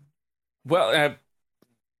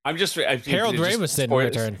just Harold Ramis didn't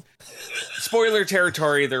return. Spoiler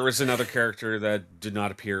territory. There was another character that did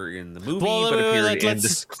not appear in the movie, but appeared in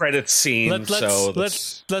the credits scene. We'll do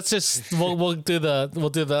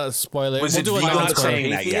the spoiler. Was we'll do I'm not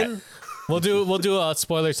saying that yet. We'll do a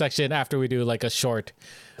spoiler section after we do a short.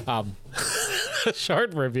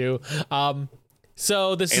 short review.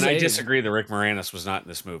 So this And is I disagree that Rick Moranis was not in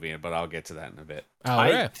this movie, but I'll get to that in a bit.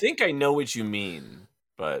 I think I know what you mean,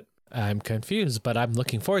 but I'm confused, but I'm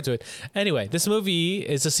looking forward to it. Anyway, this movie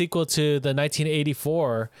is a sequel to the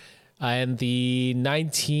 1984 and the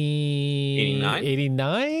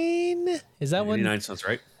 1989. Is that one? 89 sounds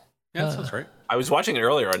right. Yeah, that sounds right. I was watching it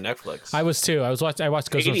earlier on Netflix. I was too. I watched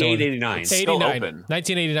Ghostbusters 88, 89. It's still 89, open.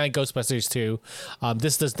 1989 Ghostbusters 2.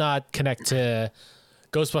 This does not connect to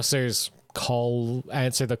Ghostbusters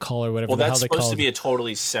answer the call or whatever Well, the hell that's they supposed called. to be a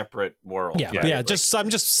totally separate world. Yeah, right? Like, just I'm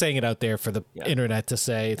just saying it out there for the Yeah. internet to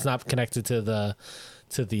say it's not connected to the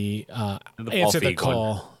Paul answer the Feig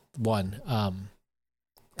call one.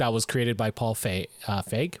 That was created by Paul Feig.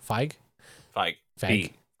 Feig. Feig.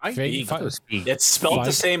 Feig. Feig. It's spelled Feig.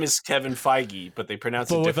 the same as Kevin Feige, but they pronounce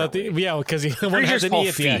But it without differently. the because one Pretty sure has it's an Paul E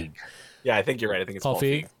at the end. Feig. Yeah, I think you're right. I think it's Paul Paul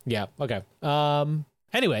Feig. Feig. Yeah. Okay.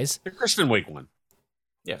 Anyways, The Kristen Wiig one.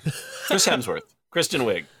 Yeah, Chris Hemsworth, Kristen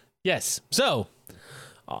Wiig. yes. So,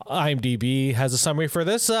 IMDb has a summary for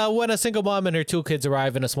this. When a single mom and her two kids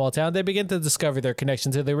arrive in a small town, they begin to discover their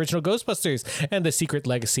connection to the original Ghostbusters and the secret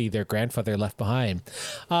legacy their grandfather left behind.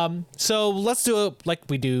 So let's do it like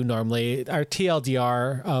we do normally. Our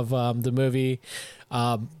TLDR of the movie.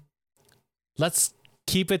 Let's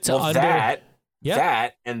keep it to Well, under.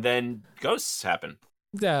 that, and then ghosts happen.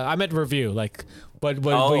 Yeah, I meant review. Like, what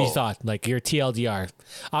you Oh. thought? Like your TLDR.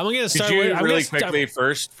 I'm gonna Could start you with I'm really gonna start- quickly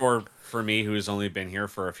first for me who's only been here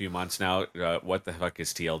for a few months now, what the fuck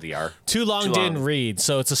is TLDR? Too long Too didn't long. read,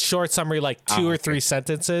 so it's a short summary, like two or three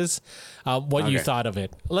sentences. What you Okay. thought of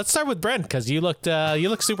it? Let's start with Brent because you look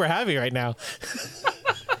super happy right now.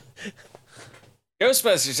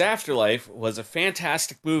 Ghostbusters Afterlife was a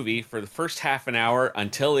fantastic movie for the first half an hour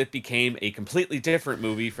until it became a completely different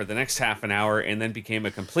movie for the next half an hour and then became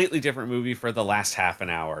a completely different movie for the last half an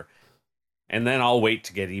hour. And then I'll wait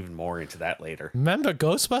to get even more into that later. Remember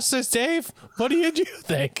Ghostbusters, Dave? What did you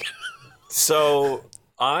think? So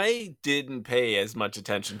I didn't pay as much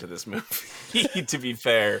attention to this movie, to be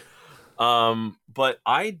fair. But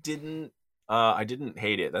I didn't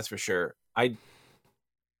hate it. That's for sure.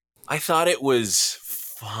 I thought it was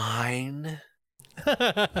fine.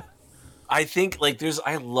 I think like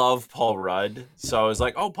I love Paul Rudd, so I was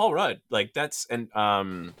like, oh, Paul Rudd, like that's and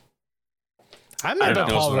I I remember don't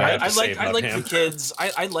know. Paul what I Rudd. have to say I about liked him. the kids.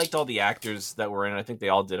 I liked all the actors that were in it. I think they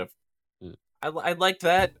all did Mm. I liked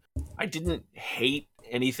that. I didn't hate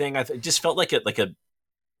anything. It just felt like a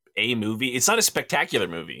movie. It's not a spectacular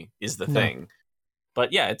movie, is the No. thing.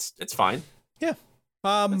 But yeah, it's fine.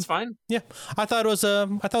 It's fine. I thought it was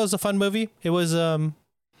a fun movie. It was a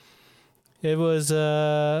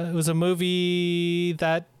movie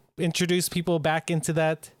that introduced people back into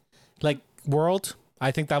that like world.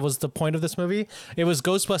 I think that was the point of this movie. It was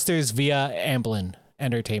Ghostbusters via Amblin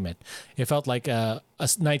Entertainment. It felt like a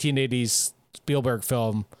 1980s Spielberg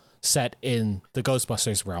film set in the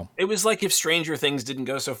Ghostbusters realm. It was like if Stranger Things didn't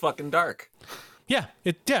go so fucking dark. Yeah,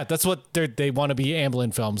 that's what they want to be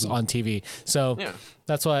Amblin films on TV. So Yeah.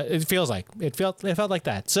 that's what it feels like. It felt like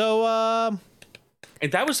that. So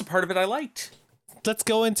And that was the part of it I liked. let's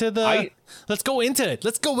go into it. Let's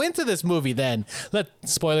go into this movie then.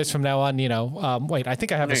 Spoilers from now on. Wait, I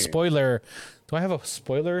think I have a Yeah. spoiler. Do I have a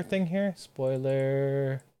spoiler thing here?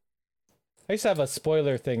 Spoiler. I used to have a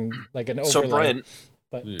spoiler thing, like an overlay. So Brent,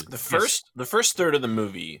 but the first third of the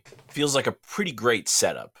movie feels like a pretty great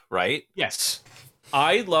setup, right? Yes.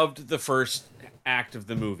 I loved the first act of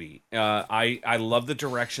the movie. I love the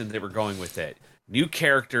direction they were going with it. New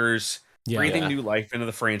characters, breathing Yeah. new life into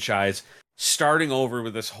the franchise, starting over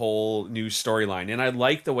with this whole new storyline. And I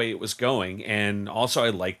liked the way it was going. And also I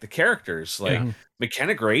liked the characters. Like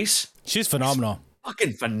McKenna Grace, she's phenomenal.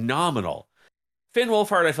 fucking phenomenal. Finn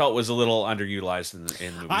Wolfhard, I felt was a little underutilized in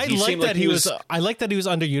the movie. I He like seemed that he was. I like that he was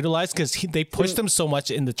underutilized because they pushed him so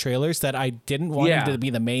much in the trailers that I didn't want him Yeah. to be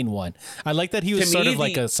the main one. I like that he was To sort me, of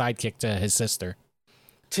like a sidekick to his sister.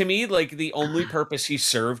 To me, like the only purpose he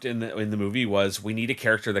served in the movie was we need a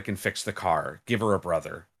character that can fix the car, give her a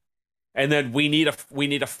brother, and then we need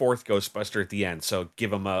a fourth Ghostbuster at the end, so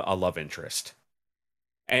give him a love interest.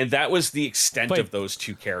 And that was the extent Wait. of those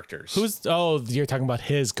two characters. You're talking about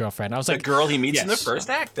his girlfriend. I was The like, girl he meets in the yes. first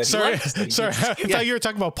act. That he sorry, likes, that he sorry. I keeps- thought you were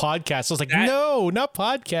talking about podcasts. I was like, That- no, not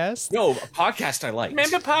podcast. No, podcast I liked.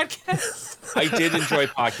 Remember podcast? I did enjoy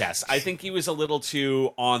podcast. I think he was a little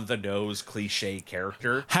too on the nose cliche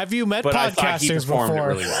character. Have you met But I thought he podcasters performed it before?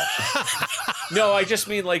 really well. No, I just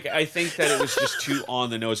mean like I think that it was just too on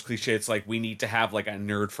the nose cliche. It's like we need to have like a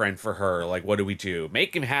nerd friend for her. Like, what do we do?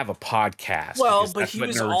 Make him have a podcast. Well, because but that's he what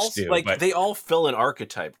was nerds also do, like but- they all fill an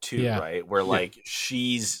archetype too, Yeah. right? Where like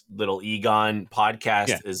she's little Egon, podcast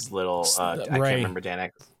Yeah. is little I Ray. can't remember Dan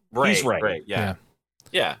Aykroyd. He's Ray. Ray, yeah.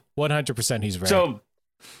 100% he's right. So,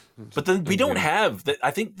 but then we don't Agreed. have the.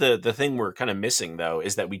 I think the thing we're kind of missing though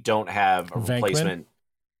is that we don't have a Venkman? replacement.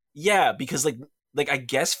 Yeah, because like I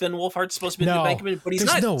guess Finn Wolfhard's supposed to be No, the Venkman, but he's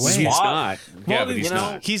there's not. no way. He's suave. not. Yeah, Well, but he's you know,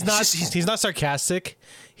 not. he's it's not. just- He's not sarcastic.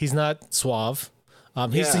 He's not suave. Yeah.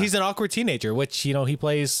 He's an awkward teenager, which he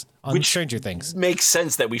plays on Which- Stranger Things. Makes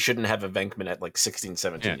sense that we shouldn't have a Venkman at like 16,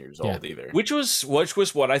 17 years Yeah. old either. Which was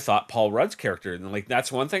what I thought Paul Rudd's character, and like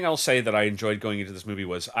that's one thing I'll say that I enjoyed going into this movie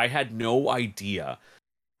was I had no idea,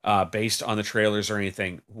 based on the trailers or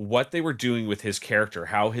anything, what they were doing with his character,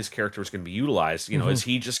 how his character was going to be utilized. You know, is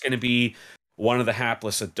he just going to be one of the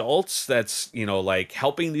hapless adults that's like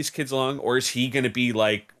helping these kids along, or is he going to be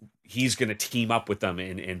like he's going to team up with them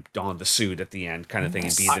and don the suit at the end kind of thing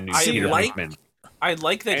and be the new I Peter like- Venkman? I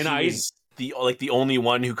like that And he I- was the only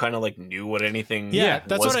one who kind of like knew what anything Yeah,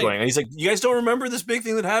 that's was what I- going on. He's like, you guys don't remember this big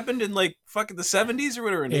thing that happened in like fucking the 70s or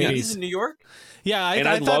whatever in the 80s. 80s in New York? Yeah, And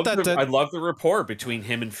I I thought love that. I love the rapport between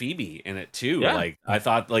him and Phoebe in it too. Yeah. Like I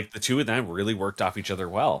thought like the two of them really worked off each other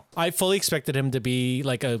well. I fully expected him to be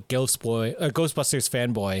like a Ghostbusters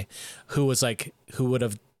fanboy, who would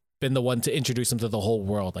have been the one to introduce him to the whole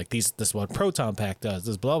world. Like this is what Proton Pack does.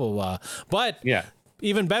 This blah blah blah. But Yeah.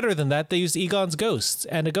 even better than that, they used Egon's ghost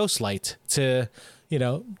and a ghost light to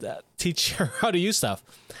teach her how to use stuff.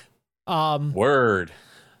 Word.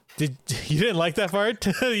 You didn't like that part?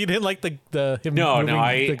 You didn't like the him No, moving the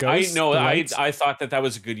I ghost, know. the I lights? thought that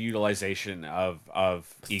was a good utilization of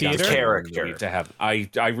Egon's Theater? Character. to have. I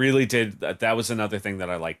really did. That was another thing that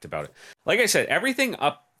I liked about it. Like I said, everything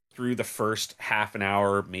up through the first half an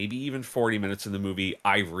hour, maybe even 40 minutes in the movie,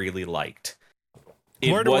 I really liked.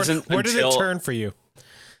 It where wasn't did it until turn for you?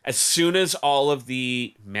 as soon as all of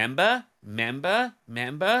the member,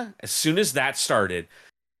 as soon as that started,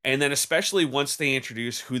 and then especially once they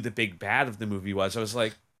introduced who the big bad of the movie was, I was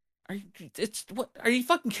like, are you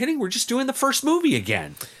fucking kidding? We're just doing the first movie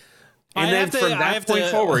again. And I then have to- from I that have point to-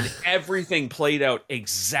 forward, everything played out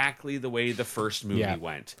exactly the way the first movie Yeah.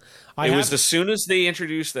 went. I It was have- as soon as they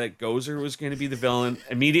introduced that Gozer was going to be the villain,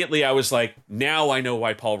 immediately I was like, now I know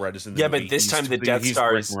why Paul Rudd is in the Yeah, movie. but this He's- time the Death he's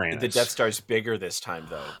Star Rick is Moranis. bigger this time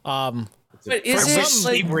though. But I is wish it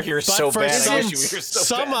Steve like were here But so for bad. I some, wish we were so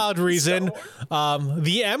some bad. odd reason,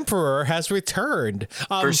 the Emperor has returned.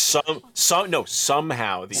 For somehow the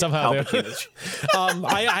Somehow they- Palpatine is-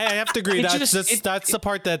 I have to agree. It That's the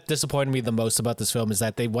part that disappointed me the most about this film is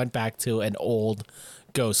that they went back to an old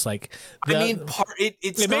ghost. Like, I mean,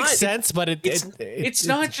 it's it not, makes sense, but it's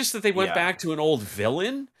not just that they went Yeah. back to an old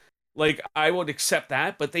villain. Like I would accept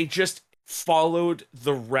that, but they just followed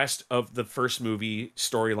the rest of the first movie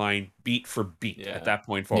storyline beat for beat Yeah. at that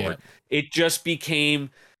point forward. It just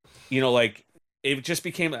became, it just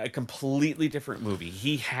became a completely different movie.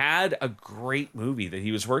 He had a great movie that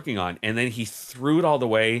he was working on, and then he threw it all the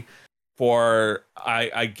way for,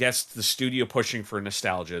 I guess, the studio pushing for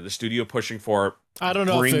nostalgia, the studio pushing for I don't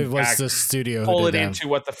know if bring it was back- the studio pull who it did that. into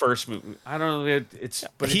what the first movie. I don't know.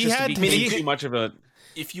 But it He just had- became I mean, too much of a.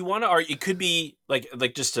 if you want to argue, it could be like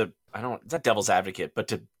just to it's not devil's advocate, but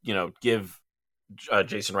to give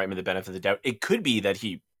Jason Reitman the benefit of the doubt. It could be that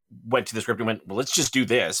he went to the script and went, well, let's just do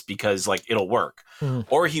this because like it'll work, Mhm.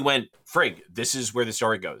 or he went, frig, this is where the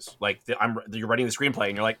story goes. Like you're writing the screenplay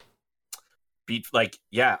and you're like,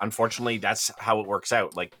 yeah, unfortunately that's how it works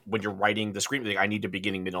out. Like when you're writing the screenplay, I need a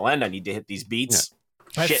beginning, middle, end. I need to hit these beats.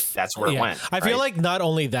 I Shit, f- that's where it yeah. went. I feel right? like not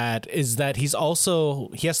only that is that he has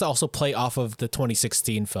to also play off of the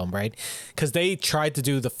 2016 film, right? Because they tried to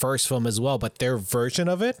do the first film as well, but their version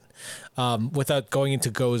of it, without going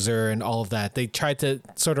into Gozer and all of that, they tried to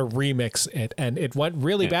sort of remix it, and it went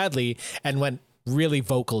really badly and went really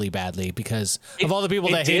vocally badly because of all the people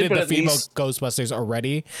it that did, hated but the at female least- Ghostbusters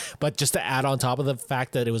already. But just to add on top of the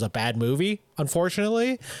fact that it was a bad movie,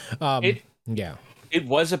 unfortunately, yeah. It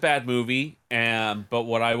was a bad movie, but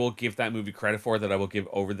what I will give that movie credit for, that I will give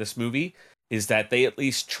over this movie, is that they at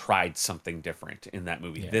least tried something different in that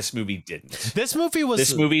movie. Yeah. This movie didn't. This movie was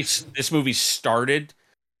This movie started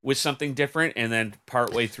with something different, and then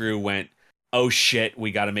partway through went, "Oh shit,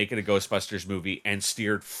 we got to make it a Ghostbusters movie," and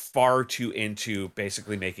steered far too into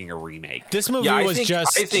basically making a remake. This movie Yeah, was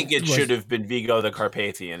just. I think it was- should have been Vigo the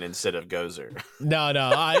Carpathian instead of Gozer. No.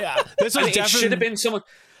 This was I think it definitely. should have been someone.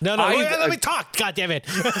 No. Let me talk. God damn it.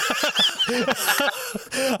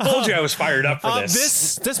 Told you I was fired up for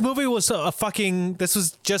This movie was a fucking. This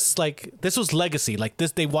was just like this was legacy. Like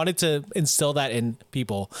this, they wanted to instill that in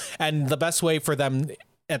people, and the best way for them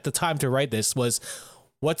at the time to write this was,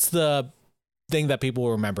 what's the thing that people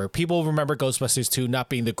will remember? People remember Ghostbusters 2 not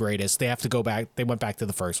being the greatest. They have to go back. They went back to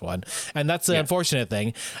the first one, and that's the unfortunate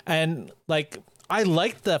thing. And like, I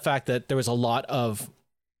liked the fact that there was a lot of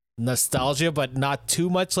nostalgia, but not too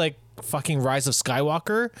much like fucking Rise of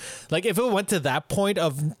Skywalker. Like, if it went to that point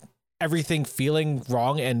of everything feeling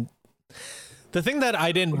wrong, and the thing that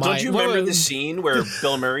I didn't mind. Don't you remember the scene where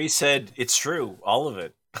Bill Murray said, "It's true, all of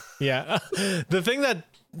it"? Yeah, the thing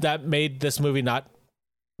that made this movie not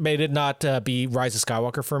be Rise of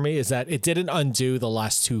Skywalker for me is that it didn't undo the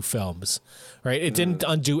last two films, right? It didn't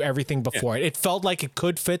undo everything before it. It felt like it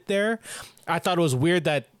could fit there. I thought it was weird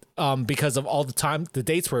that because of all the time, the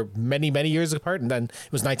dates were many, many years apart, and then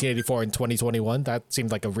it was 1984 and 2021. That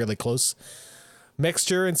seemed like a really close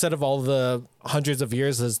mixture instead of all the hundreds of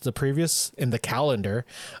years as the previous in the calendar.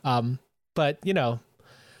 But you know,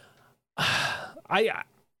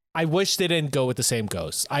 I wish they didn't go with the same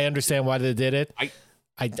ghost. I understand why they did it.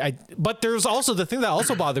 But there's also the thing that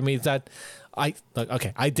also bothered me is that I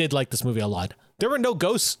did like this movie a lot. There were no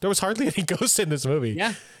ghosts. There was hardly any ghosts in this movie.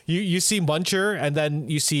 Yeah. You see Muncher, and then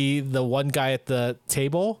you see the one guy at the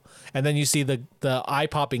table, and then you see the eye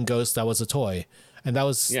popping ghost that was a toy, and that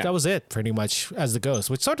was it pretty much as the ghost,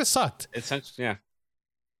 which sort of sucked. Essentially, yeah.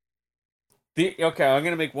 Okay, I'm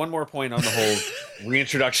gonna make one more point on the whole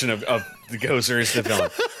reintroduction of the Gozer as the villain.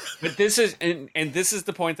 But this is and this is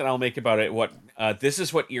the point that I'll make about it. This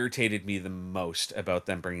is what irritated me the most about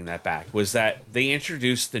them bringing that back was that they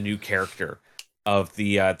introduced the new character of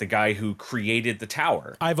the guy who created the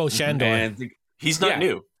tower, Ivo Shandor, and he's not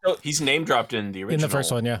new. He's name dropped in the original. In the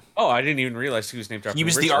first one, yeah. Oh, I didn't even realize he was name dropped. He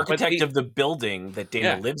was the architect of the building that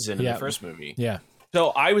Dana lives in the first movie. Yeah.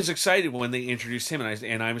 So I was excited when they introduced him,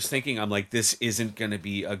 and I was thinking, I'm like, this isn't going to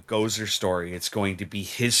be a Gozer story. It's going to be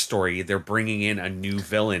his story. They're bringing in a new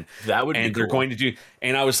villain. That would be cool. They're going to do,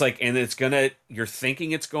 and I was like, and it's gonna. You're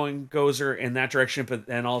thinking it's going Gozer in that direction, but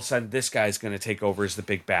then all of a sudden, this guy's going to take over as the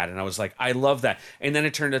big bad, and I was like, I love that. And then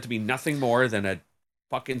it turned out to be nothing more than a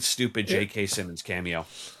fucking stupid J.K. Simmons cameo.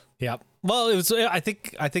 Yeah. Well, it was. I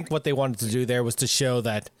think what they wanted to do there was to show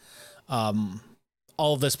that, all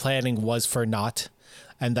of this planning was for naught.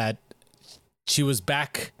 And that she was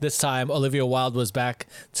back this time. Olivia Wilde was back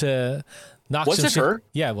to knock some shit. Was it her?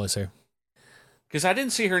 Yeah, it was her. Because I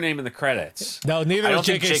didn't see her name in the credits. No, neither was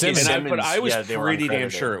J.K. Simmons. But I was pretty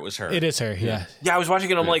damn sure it was her. It is her, yeah. Yeah, I was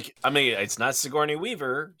watching it. I'm like, I mean, it's not Sigourney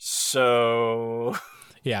Weaver, so...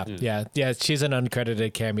 Yeah. She's an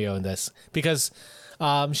uncredited cameo in this. Because...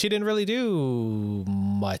 she didn't really do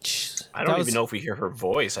much. I don't even know if we hear her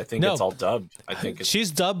voice. I think it's all dubbed. She's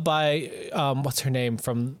dubbed by what's her name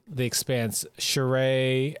from The Expanse,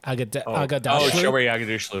 Shohreh Aghdashloo. Shohreh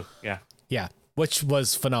Aghdashloo. Yeah, which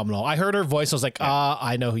was phenomenal. I heard her voice. I was like,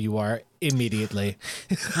 I know who you are immediately.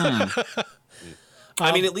 I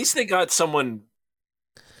mean, at least they got someone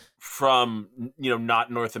from,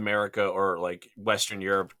 not North America or like Western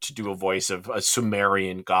Europe to do a voice of a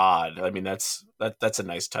Sumerian god. I mean, that's a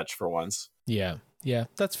nice touch for once. Yeah,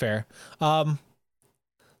 that's fair.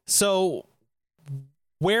 So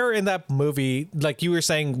where in that movie, like you were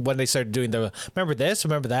saying when they started doing remember this,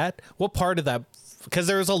 remember that? What part of that, because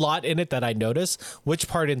there was a lot in it that I noticed, which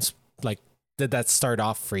part did that start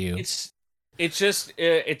off for you? It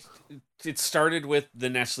started with the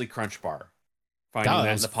Nestle Crunch Bar. Finding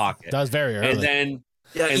that in the pocket. That was very early. And then...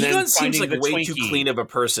 Yeah, Egon seems like way too clean of a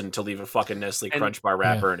person to leave a fucking Nestle Crunch Bar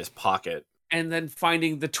wrapper in his pocket. And then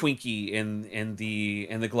finding the Twinkie in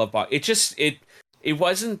the glove box. It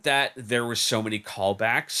wasn't that there were so many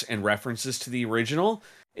callbacks and references to the original.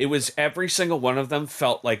 It was every single one of them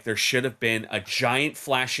felt like there should have been a giant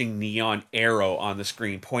flashing neon arrow on the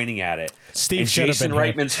screen pointing at it. Steve should have been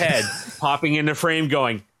Reitman's head popping into frame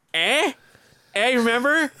going,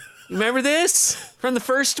 Remember this from the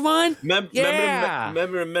first one? Remember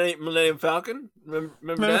Millennium Falcon?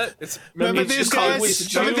 Remember that? Remember these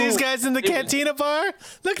guys? Remember these guys in the Cantina bar?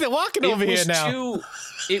 Look, they're walking over here now.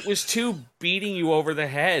 It was too beating you over the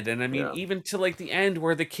head, and I mean, even to like the end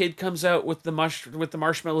where the kid comes out with the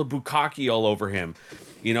marshmallow bukkake all over him,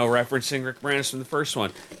 referencing Rick Moranis from the first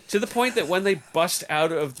one, to the point that when they bust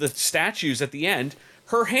out of the statues at the end,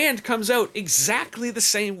 her hand comes out exactly the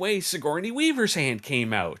same way Sigourney Weaver's hand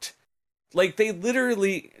came out. Like, they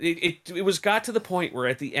literally, it was got to the point where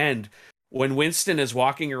at the end, when Winston is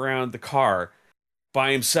walking around the car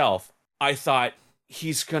by himself, I thought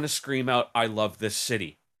he's going to scream out, "I love this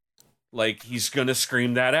city." Like he's gonna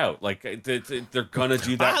scream that out. Like they're gonna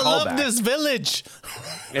do that. I callback. love this village.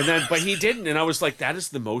 And then, but he didn't, and I was like, that is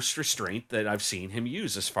the most restraint that I've seen him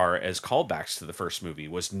use as far as callbacks to the first movie,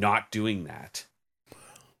 was not doing that.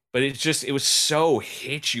 But it was so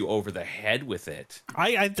hit you over the head with it.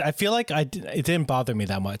 I feel like it didn't bother me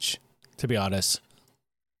that much, to be honest.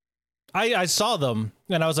 I saw them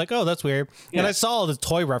and I was like, oh, that's weird. Yeah. And I saw all the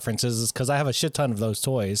toy references because I have a shit ton of those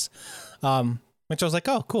toys, which I was like,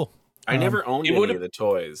 oh, cool. I never owned it any would've- of the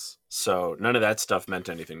toys, so none of that stuff meant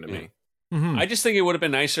anything to me. Mhm. I just think it would have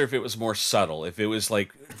been nicer if it was more subtle, if it was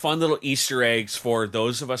like fun little Easter eggs for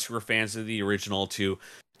those of us who were fans of the original to,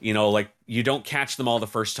 you know, like you don't catch them all the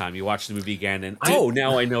first time. You watch the movie again and,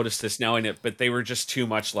 now I noticed this, now I know, but they were just too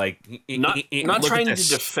much like... Not look trying at to this.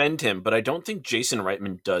 defend him, but I don't think Jason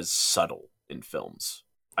Reitman does subtle in films.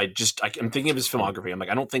 I'm thinking of his filmography. I'm like,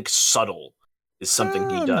 I don't think subtle is something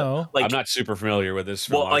he does. No. Like, I'm not super familiar with this.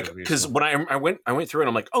 well, like, filmography, because so- when I went through it,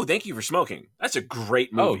 I'm like, oh, Thank You for Smoking. That's a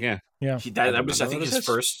great movie. Oh, yeah. Yeah. That was, I think, his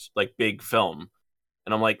first like big film,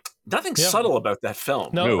 and I'm like, nothing subtle about that film,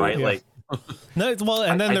 No, right? yeah. Like, No, well,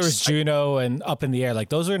 and then I there was just- Juno and Up in the Air. Like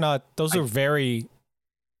those are very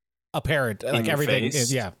apparent. Like your everything face.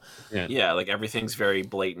 is, yeah. yeah, like everything's very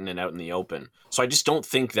blatant and out in the open. So I just don't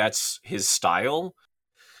think that's his style.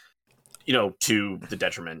 You know, to the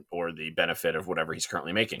detriment or the benefit of whatever he's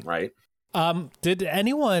currently making, right? Did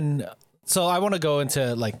anyone? So I want to go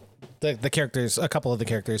into like the characters, a couple of the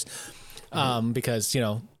characters, because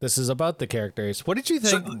this is about the characters. What did you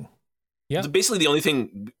think? Yeah. Basically, the only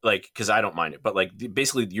thing, like, because I don't mind it, but like,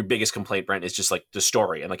 basically, your biggest complaint, Brent, is just like the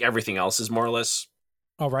story, and like everything else is more or less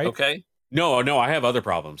All right. okay. No, I have other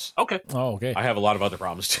problems. Okay. Oh, okay. I have a lot of other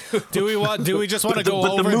problems too. Do we just want to go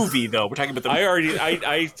but over the movie though? We're talking about the.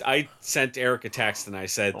 I sent Eric a text and I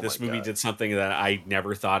said Oh this my movie God. did something that I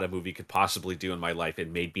never thought a movie could possibly do in my life. It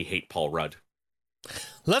made me hate Paul Rudd.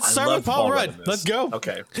 Let's I start with loved Paul Rudd. in this. Let's go.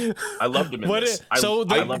 Okay. I loved him in What this. is, so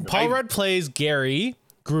I loved him. Paul Rudd plays Gary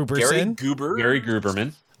Gary Gruberson. Goober. Gary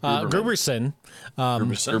Gruberman. Gruberson,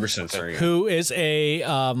 Gruberson, sorry. who is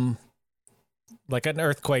a like an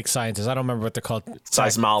earthquake scientist. I don't remember what they're called.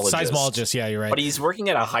 Seismologist. Seismologist. Yeah, you're right. But he's working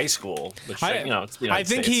at a high school, which it's the United I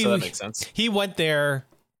think States, so that makes sense. he went there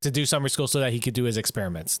to do summer school so that he could do his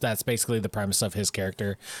experiments. That's basically the premise of his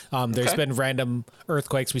character. There's Okay. been random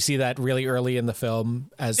earthquakes. We see that really early in the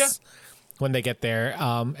film as when they get there.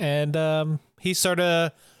 And he sort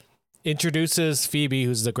of introduces Phoebe,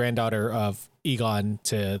 who's the granddaughter of Egon,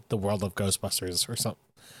 to the world of Ghostbusters or something.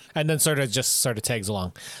 And then sort of tags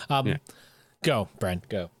along. Go, Brent,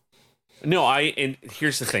 go. No, and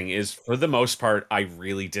here's the thing is, for the most part, I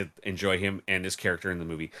really did enjoy him and his character in the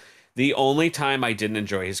movie. The only time I didn't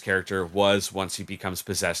enjoy his character was once he becomes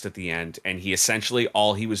possessed at the end, and he essentially,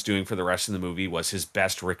 all he was doing for the rest of the movie was his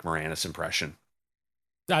best Rick Moranis impression.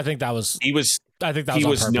 I think that was He was on he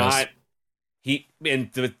was purpose. not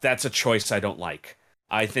that's a choice I don't like.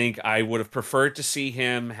 I think I would have preferred to see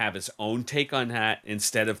him have his own take on that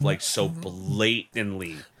instead of like so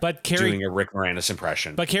blatantly But Carrie doing a Rick Moranis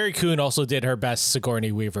impression. But Carrie Coon also did her best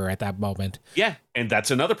Sigourney Weaver at that moment. Yeah, and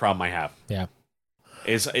that's another problem I have. Yeah.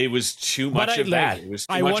 Is it was too But much I- of that. like, It was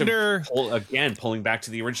too I much wonder- of pulling back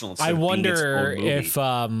to the original. Instead I of being its wonder own movie.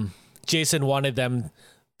 if Jason wanted them,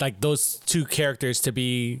 like those two characters, to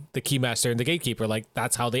be the Keymaster and the Gatekeeper. Like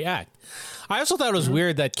that's how they act. I also thought it was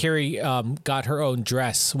weird that Carrie got her own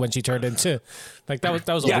dress when she turned into, like that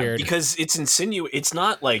was weird. because it's It's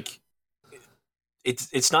not like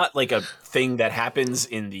it's not like a thing that happens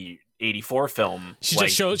in the '84 film. She like,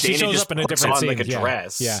 just shows Dana up in a puts different on, like a scene. Yeah.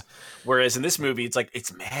 dress. Yeah. Whereas in this movie, it's like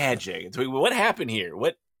it's magic. It's like, what happened here?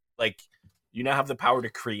 What, like, you now have the power to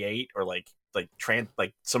create or like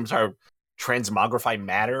some sort of transmogrify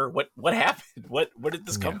matter. What happened? Where did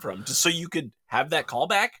this come from? Just so you could have that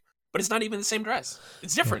callback, but it's not even the same dress.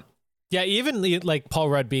 It's different. Yeah, even like Paul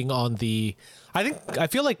Rudd being on the, I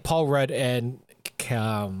feel like Paul Rudd and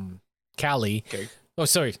Callie. Okay. Oh,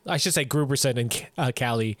 sorry. I should say Gruberson and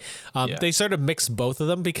Callie. They sort of mix both of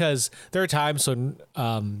them because there are times when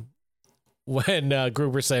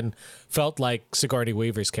Gruberson felt like Sigourney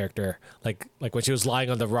Weaver's character, like when she was lying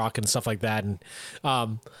on the rock and stuff like that, and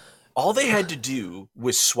All they had to do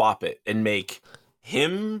was swap it and make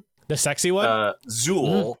him the sexy one.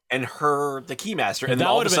 Zool and her the Keymaster, and That then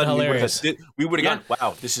all of a would've been sudden hilarious. we would have gone,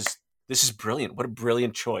 wow, this is brilliant. What a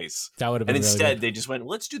brilliant choice. That would have And been really instead, good. they just went,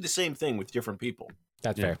 let's do the same thing with different people.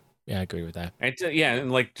 That's fair. Yeah, I agree with that. And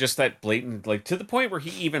and like just that blatant, like to the point where he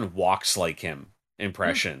even walks like him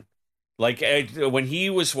impression. Like when he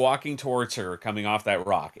was walking towards her, coming off that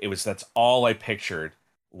rock, that's all I pictured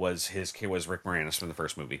was Rick Moranis from the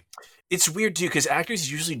first movie. It's weird too because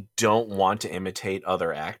actors usually don't want to imitate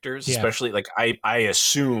other actors, Yeah. especially like I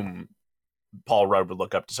assume Paul Rudd would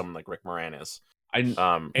look up to someone like Rick Moranis. As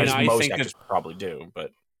I most think actors probably do,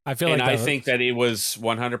 but I feel and like I think that it was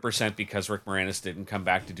 100% because Rick Moranis didn't come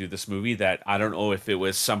back to do this movie. That I don't know if it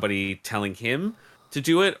was somebody telling him to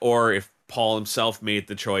do it or if Paul himself made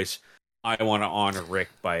the choice. I want to honor Rick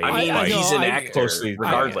by. I mean, he's an actor, closely-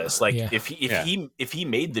 regardless. Like Yeah. if he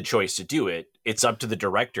made the choice to do it, it's up to the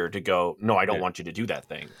director to go. No, I don't want you to do that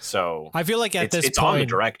thing. So I feel like at this it's point, on the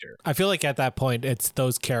director. I feel like at that point, it's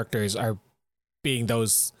those characters are being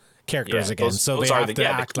those characters again, those, so those they are have to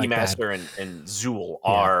act the like that. Keymaster and Zool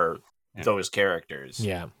are those characters.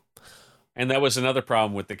 Yeah, And that was another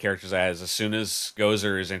problem with the characters I had. As soon as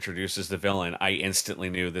Gozer is introduced as the villain, I instantly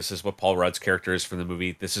knew this is what Paul Rudd's character is from the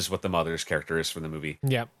movie. This is what the mother's character is from the movie.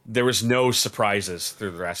 yeah. There was no surprises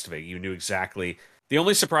through the rest of it. You knew exactly. The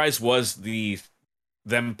only surprise was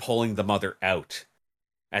them pulling the mother out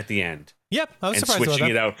at the end Yep, I was and surprised about switching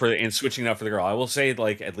that. it out for the girl. I will say,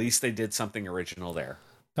 like, at least they did something original there.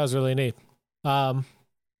 That was really neat. I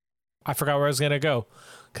forgot where I was gonna go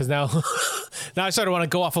because now, now I sort of want to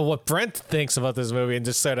go off of what Brent thinks about this movie and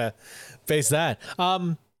just sort of base that.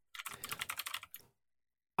 I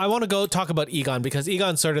want to go talk about Egon because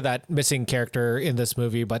Egon's sort of that missing character in this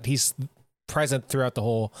movie, but he's present throughout the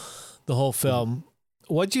whole film.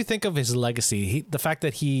 What do you think of his legacy? The fact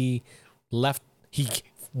that he got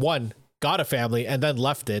a family and then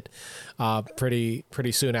left it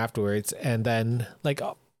pretty soon afterwards, and then like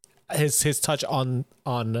his touch on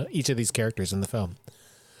each of these characters in the film.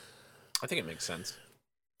 I think it makes sense.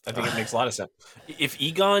 I think it makes a lot of sense. If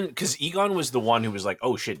Egon, because Egon was the one who was like,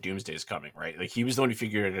 "Oh shit, Doomsday's coming," right? Like he was the one who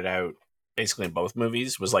figured it out. Basically, in both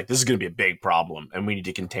movies, was like, "This is going to be a big problem, and we need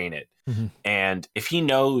to contain it." Mm-hmm. And if he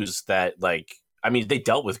knows that, like, I mean, they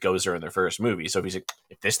dealt with Gozer in their first movie, so if he's like,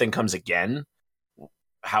 "If this thing comes again,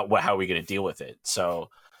 how are we going to deal with it?" So,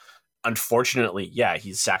 unfortunately, yeah,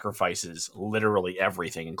 he sacrifices literally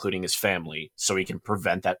everything, including his family, so he can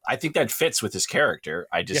prevent that. I think that fits with his character.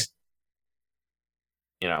 I just.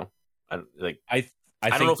 You know, I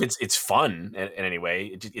don't know if it's fun in any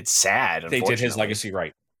way. It's sad. They did his legacy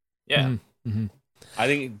right. Yeah. Mm-hmm. I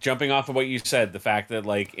think jumping off of what you said, the fact that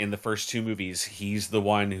like in the first two movies, he's the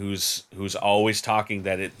one who's always talking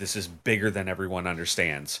that this is bigger than everyone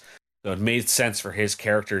understands. So it made sense for his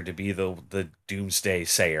character to be the Doomsday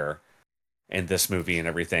Sayer in this movie and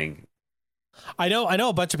everything. I know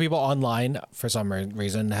a bunch of people online for some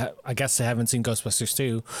reason, I guess they haven't seen Ghostbusters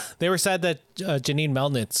 2. They were sad that Janine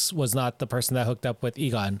Melnitz was not the person that hooked up with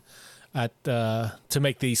Egon to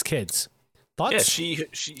make these kids. Thoughts? Yeah,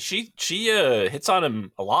 she hits on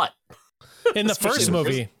him a lot. In the first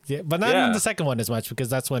movie, yeah, but not in the second one as much because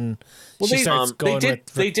that's when she starts going with.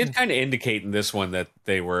 They did kind of indicate in this one that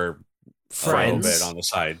they were friends a little bit on the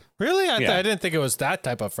side. Really? I didn't think it was that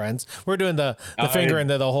type of friends. We're doing the finger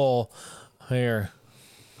into the whole here.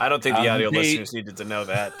 I don't think the audio listeners needed to know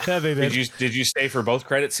that. Yeah, they did. Did you stay for both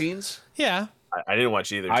credit scenes? Yeah. I didn't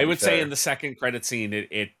watch either. I would say in the second credit scene,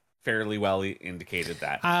 it fairly well indicated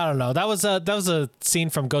that. I don't know. That was a scene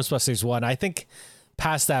from Ghostbusters 1. I think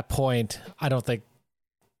past that point, I don't think,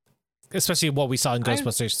 especially what we saw in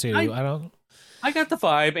Ghostbusters 2. I got the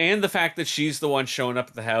vibe, and the fact that she's the one showing up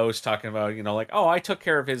at the house talking about, like, oh, I took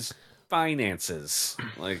care of his finances.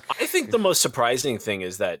 Like, I think the most surprising thing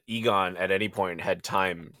is that Egon at any point had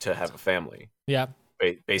time to have a family. Yeah.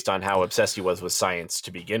 Based on how obsessed he was with science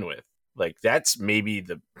to begin with. Like that's maybe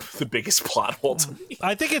the biggest plot hole to me.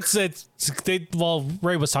 I think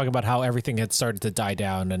Ray was talking about how everything had started to die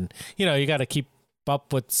down, and you got to keep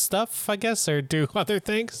up with stuff, I guess, or do other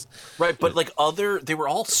things. Right, but they were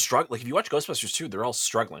all struggling. Like if you watch Ghostbusters 2, they're all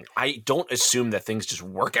struggling. I don't assume that things just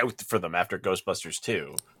work out for them after Ghostbusters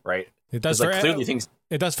 2, right? It does. Clearly things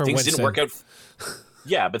for things Winston. didn't work out.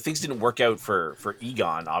 Yeah, but things didn't work out for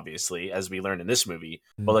Egon, obviously, as we learned in this movie.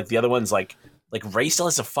 But like the other ones, like Ray still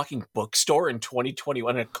has a fucking bookstore in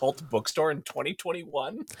 2021, a cult bookstore in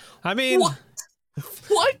 2021. I mean,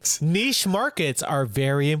 what? Niche markets are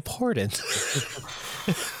very important.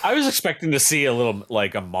 I was expecting to see a little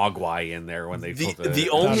like a Mogwai in there when they the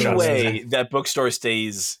only way that bookstore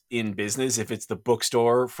stays in business if it's the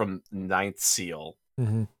bookstore from Ninth Seal.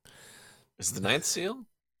 Mm-hmm. Is it the Ninth Seal?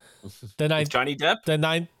 The Ninth Johnny Depp? The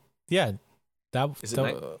Ninth, yeah. That is it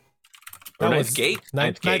Ninth Gate?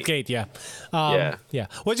 Ninth Gate, yeah. Yeah.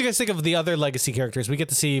 What do you guys think of the other legacy characters? We get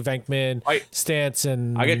to see Venkman, Stantz,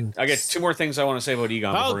 and I get two more things I want to say about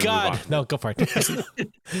Egon. Oh God, no, go for it.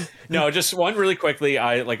 No, just one really quickly.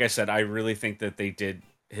 Like I said, I really think that they did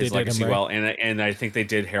They did legacy him right. well, and I think they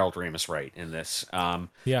did Harold Ramis right in this.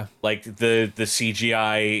 Yeah, Like the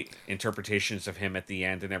CGI interpretations of him at the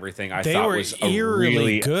end and everything, I they thought were was a eerily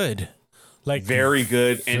really good. Like very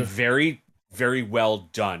good and very very well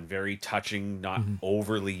done, very touching, not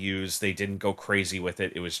overly used. They didn't go crazy with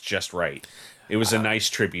it. It was just right. It was a nice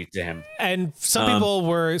tribute to him. And some people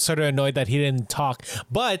were sort of annoyed that he didn't talk,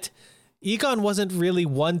 but Egon wasn't really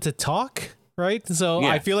one to talk, right? So Yeah.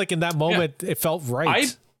 I feel like in that moment it felt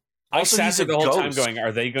right. I Also, sat he's there a the whole time ghost. going,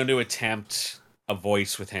 are they going to attempt a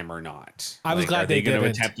voice with him or not? I was glad are they they going to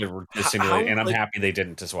didn't. attempt to simulate? And I'm like- happy they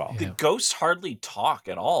didn't as well. The ghosts hardly talk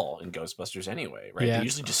at all in Ghostbusters anyway, right? Yeah. They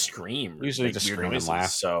usually just scream, or Usually make just weird scream and noises. laugh.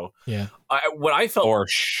 So Yeah. what I felt, Or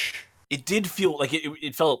shh. it did feel like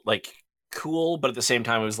it felt like cool, but at the same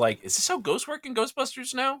time, it was like, is this how ghosts work in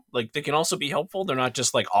Ghostbusters now? Like, they can also be helpful. They're not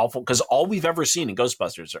just like awful. Because all we've ever seen in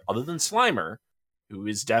Ghostbusters, other than Slimer, who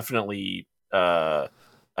is definitely a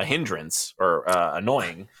hindrance or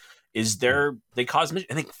annoying, is they cause and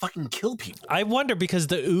they fucking kill people. I wonder because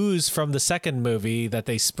the ooze from the second movie that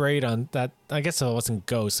they sprayed on that, I guess it wasn't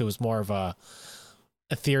ghosts, it was more of a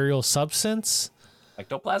ethereal substance.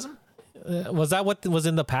 Ectoplasm. Was that what was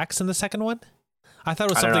in the packs in the second one? I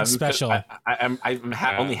thought it was I don't know, something special. I'm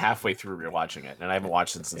only halfway through rewatching it, and I haven't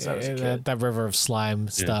watched it since I was a kid. That river of slime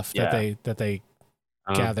stuff Yeah. that they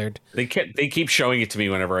gathered. They keep showing it to me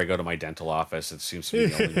whenever I go to my dental office. It seems to be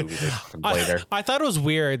the only movie they can play there. I thought it was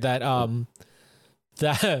weird that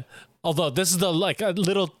that although this is the like a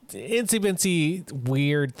little incy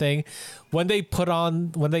weird thing, when they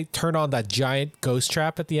turn on that giant ghost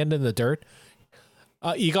trap at the end in the dirt,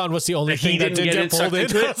 Egon was the only He thing that didn't didn't get get pulled sucked in.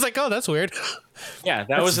 into it? I was like, oh, that's weird, Yeah, that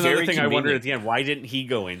That's was another very thing I wondered convenient. at the end. Why didn't he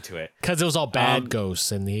go into it? because it was all bad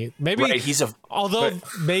ghosts, and maybe Right, he's a although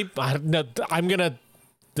maybe I don't know, I'm gonna.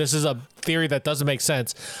 This is a theory that doesn't make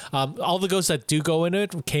sense. All the ghosts that do go in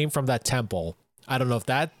it came from that temple. I don't know if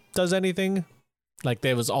that does anything. Like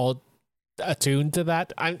they was all attuned to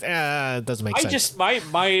that. It doesn't make I sense. just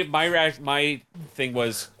my thing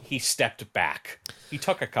was he stepped back. He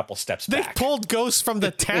took a couple steps They back. pulled ghosts from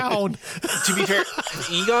the town. to be fair,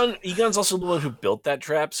 Egon's also the one who built that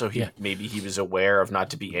trap, so maybe he was aware of not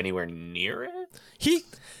to be anywhere near it.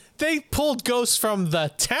 They pulled ghosts from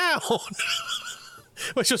the town,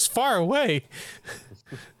 which was far away.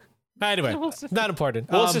 Anyway, not important.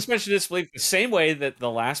 Well, suspension of disbelief. The same way that the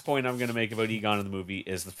last point I'm going to make about Egon in the movie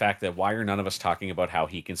is the fact that why are none of us talking about how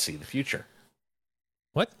he can see the future?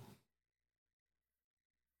 What?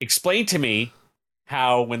 Explain to me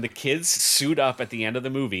how when the kids suit up at the end of the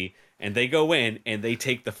movie and they go in and they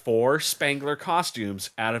take the 4 Spangler costumes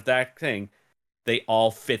out of that thing, they all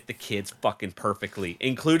fit the kids fucking perfectly,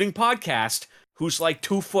 including Podcast, who's like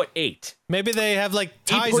 2'8". Maybe they have like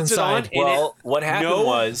He ties puts it on inside. and Well, what happened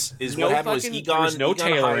was there was no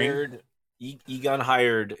tailoring. Egon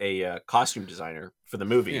hired a costume designer for the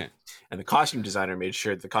movie, Yeah. and the costume designer made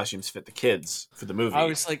sure the costumes fit the kids for the movie. I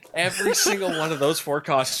was like, every single one of those 4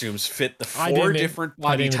 costumes fit the I 4 didn't- different I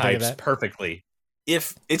body didn't even think of types that. perfectly.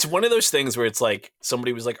 If it's one of those things where it's like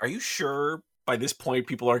somebody was like, "Are you sure by this point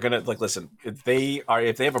people are gonna like listen? If they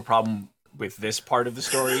have a problem with this part of the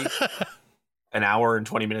story, an hour and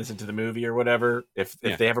 20 minutes into the movie or whatever, if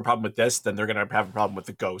they have a problem with this, then they're gonna have a problem with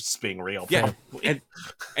the ghosts being real." Yeah, probably.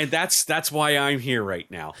 and that's why I'm here right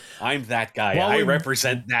now. I'm that guy. Well, I we-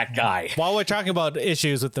 represent that guy. While we're talking about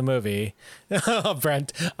issues with the movie,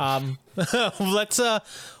 Brent, let's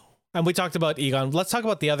and we talked about Egon. Let's talk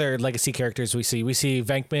about the other legacy characters we see. We see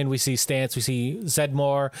Venkman, we see Stantz, we see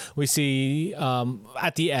Zedmore, we see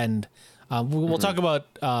at the end. We'll talk about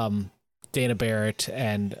Dana Barrett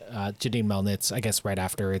and Janine Melnitz, I guess, right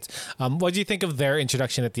afterwards. What do you think of their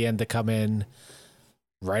introduction at the end to come in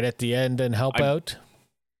right at the end and help out?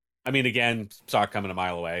 I mean, again, saw it coming a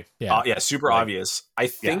mile away. Yeah. Super obvious. I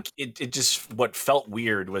think it just what felt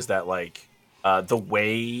weird was that like the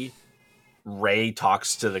way Ray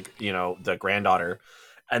talks to the granddaughter,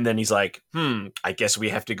 and then he's like, I guess we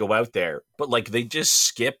have to go out there, but like they just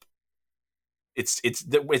skip. It's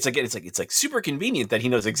like super convenient that he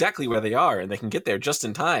knows exactly where they are and they can get there just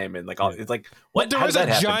in time, and like it's like what? But there How was did a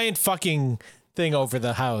that happen? giant fucking thing over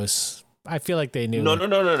the house. I feel like they knew.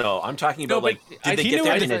 No. I'm talking about but did they he get knew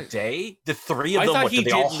there where in they- a day? The 3 of I them, thought what, he did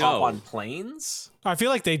they all did hop know. on planes? I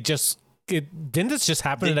feel like didn't this just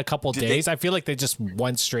happen in a couple did they- days? I feel like they just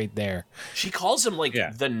went straight there. She calls him like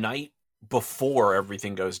the night before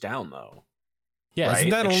everything goes down, though. Yeah, Right? isn't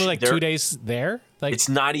that Like, only like they're- 2 days there? Like It's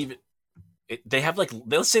not even. They have like,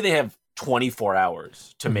 let's say they have 24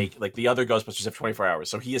 hours to make, like the other Ghostbusters have 24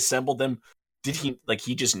 hours. So he assembled them. Did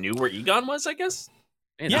he just knew where Egon was, I guess?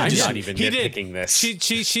 And Yeah, I'm just- not even he did. nitpicking this.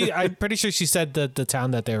 She I'm pretty sure she said the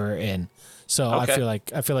town that they were in. So Okay.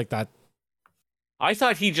 I feel like that. I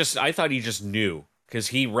thought he just knew because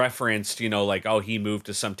he referenced, like, oh, he moved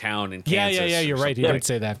to some town in Yeah, Kansas. yeah, or you're right. He something. did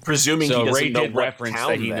say that. Presuming So he doesn't Ray know did what reference town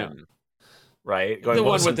that he then, right? The Going, what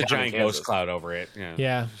one was with the the town in giant ghost Kansas? cloud over it.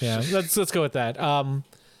 Yeah. Yeah. Let's go with that.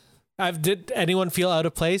 Did anyone feel out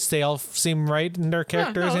of place? They all seem right in their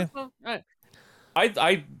characters.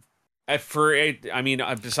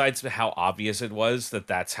 Besides how obvious it was that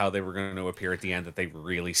that's how they were going to appear at the end, that they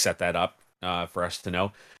really set that up for us to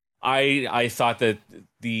know. I thought that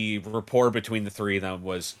the rapport between the three of them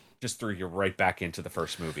was just threw you right back into the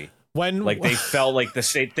first movie. When Like they felt like the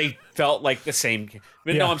same. They felt like the same.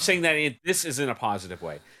 But Yeah. no, I'm saying that this is in a positive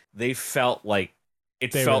way. They felt like They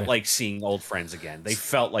felt were- like seeing old friends again. They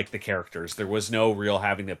felt like the characters. There was no real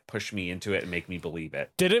having to push me into it and make me believe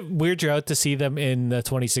it. did it weird you out to see them in the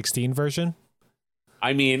 2016 version?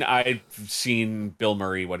 I mean, I've seen Bill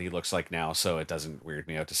Murray what he looks like now, so it doesn't weird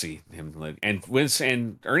me out to see him.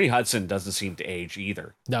 And Ernie Hudson doesn't seem to age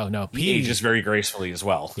either. No. He ages very gracefully as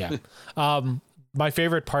well. Yeah. My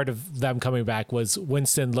favorite part of them coming back was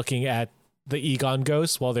Winston looking at the Egon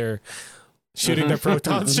ghost while they're shooting their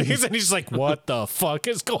proton streams, and he's like, "What the fuck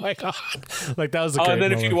is going on?" Like that was a great And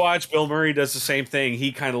then if moment. you watch, Bill Murray does the same thing.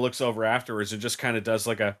 He kind of looks over afterwards and just kind of does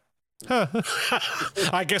like a.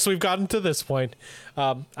 I guess we've gotten to this point.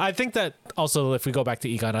 I think that also, if we go back to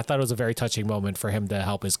Egon, I thought it was a very touching moment for him to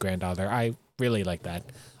help his granddaughter. I really like that.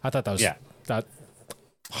 I thought that was that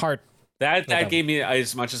heart. That gave me,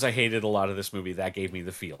 as much as I hated a lot of this movie, that gave me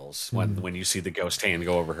the feels when you see the ghost hand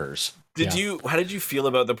go over hers. How did you feel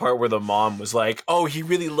about the part where the mom was like, "Oh, he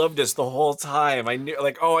really loved us the whole time. I knew."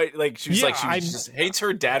 She was she just hates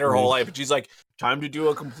her dad her whole life, and she's like, "Time to do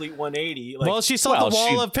a complete 180." Like, Well, she saw the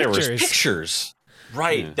wall of There was pictures. pictures.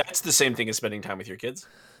 right? Yeah. That's the same thing as spending time with your kids.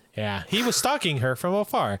 Yeah, he was stalking her from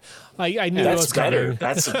afar. I knew it That's was better. coming.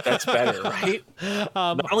 That's better, right?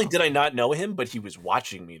 Not only did I not know him, but he was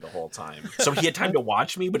watching me the whole time. So he had time to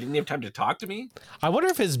watch me, but he didn't have time to talk to me. I wonder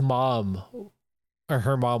if his mom or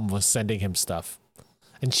her mom was sending him stuff,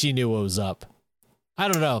 and she knew what was up. I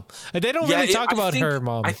don't know. They don't really talk about her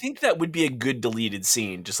mom. I think that would be a good deleted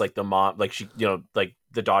scene, just like the mom, like she, like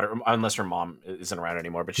the daughter, unless her mom isn't around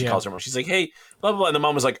anymore, but she calls her mom. She's like, "Hey, blah, blah, blah." And the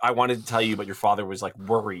mom was like, "I wanted to tell you, but your father was like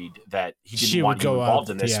worried that he didn't She want would you go involved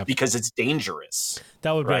out, in this yeah. because it's dangerous."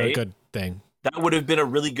 That would be a right? good thing. That would have been a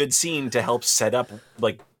really good scene to help set up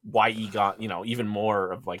like why Egon, even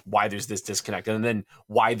more of like why there's this disconnect, and then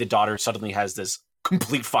why the daughter suddenly has this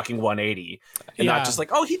complete fucking 180 and Yeah. not just like,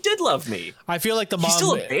 "Oh, he did love me. I feel like the mom He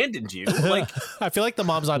still abandoned you." Like, I feel like the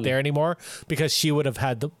mom's not there anymore because she would have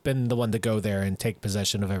been the one to go there and take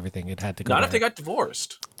possession of everything. It had to go. not to if they her. got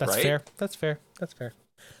divorced. That's right? fair. That's fair. That's fair.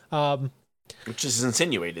 Which is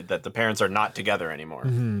insinuated that the parents are not together anymore.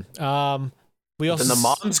 We also Then the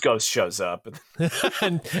mom's ghost shows up.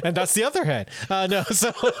 and that's the other head. No,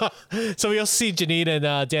 so we also see Janine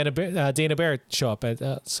and Dana Barrett show up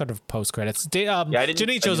at sort of post credits.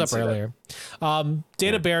 Janine shows up earlier.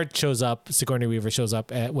 Dana Barrett shows up. Sigourney Weaver shows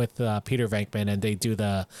up with Peter Venkman, and they do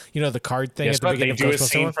the the card thing Guess at the what? beginning They of do a Ghostbusters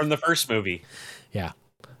scene 1. from the first movie. Yeah,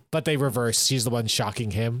 but they reverse. She's the one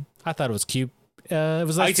shocking him. I thought it was cute. It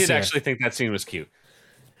was. Nice I to see did her. actually think that scene was cute.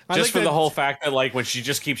 I Just like for that- the whole fact that, like, when she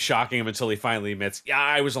just keeps shocking him until he finally admits, "Yeah,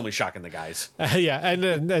 I was only shocking the guys." Yeah, and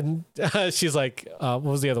then she's like, "What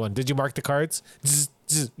was the other one? Did you mark the cards?" Zzz,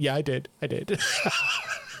 zzz. Yeah, I did.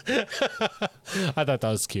 I thought that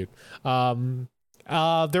was cute.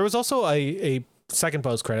 There was also a second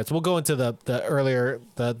post credits. We'll go into the earlier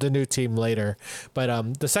the new team later,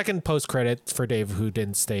 but the second post credit for Dave, who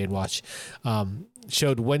didn't stay and watch,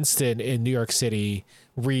 showed Winston in New York City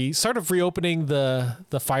sort of reopening the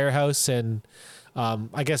firehouse and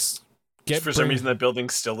I guess For some reason, that building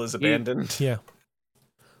still is abandoned. yeah.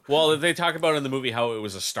 Well, they talk about in the movie how it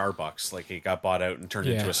was a Starbucks, like it got bought out and turned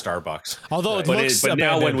into a Starbucks. Although it But looks now when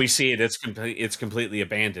abandoned. we see it, it's completely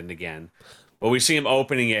abandoned again. But we see him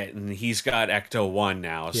opening it, and he's got Ecto 1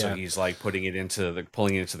 now, so Yeah. he's like pulling it into the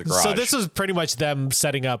garage. So this is pretty much them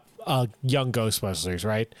setting up young Ghostbusters,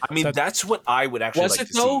 right? I mean, that's what I would actually was like it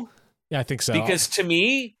to though? see. Yeah, I think so. Because to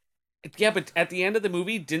me, yeah, but at the end of the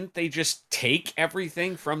movie, didn't they just take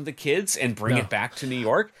everything from the kids and bring No. it back to New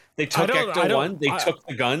York? They I took don't- Ecto 1, they took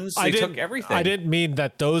the guns, they took everything. I didn't mean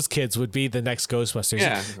that those kids would be the next Ghostbusters.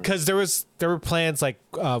 Yeah. Because there were plans like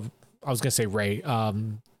I was gonna say Ray.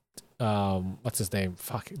 What's his name?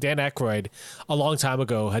 Fuck, Dan Aykroyd. A long time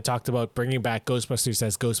ago, had talked about bringing back Ghostbusters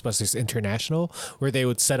as Ghostbusters International, where they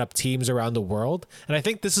would set up teams around the world. And I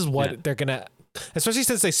think this is what they're gonna, especially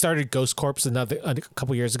since they started Ghost Corps a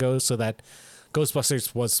couple years ago, so that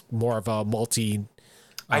Ghostbusters was more of a multi.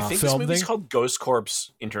 I think this film movie's thing. called Ghost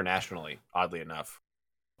Corps internationally. Oddly enough,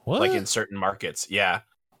 What? like in certain markets. Yeah.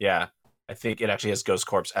 I think it actually has Ghost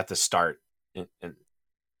Corps at the start.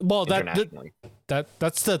 Well, Internationally.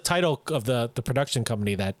 that's the title of the production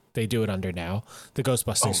company that they do it under now, the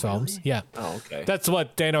Ghostbusters films. really? Yeah, Oh, okay. that's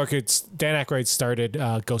what Dan Aykroyd started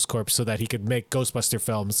Ghost Corp so that he could make Ghostbuster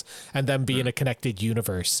films and then be in a connected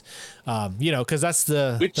universe. Because that's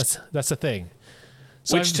the thing.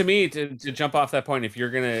 So Which to me, to jump off that point,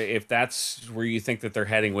 if that's where you think that they're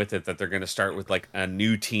heading with it, that they're gonna start with like a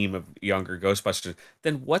new team of younger Ghostbusters,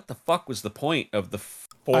 then what the fuck was the point of the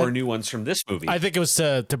four new ones from this movie? I think it was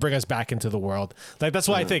to bring us back into the world. Like that's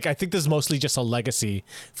what I think. I think this is mostly just a legacy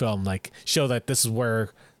film, like show that this is where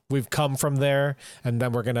we've come from there, and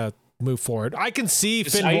then we're gonna move forward. I can see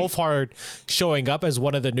Finn Wolfhard showing up as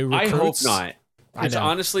one of the new recruits. I hope not. It's know.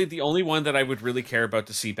 honestly the only one that I would really care about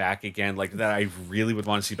to see back again, like that I really would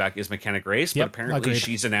want to see back is McKenna Grace. Yep, but apparently agreed.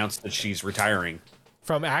 she's announced that she's retiring.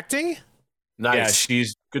 From acting. Nice. Yeah,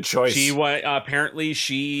 she's good choice. Apparently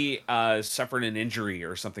she suffered an injury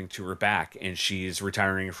or something to her back, and she's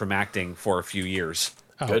retiring from acting for a few years.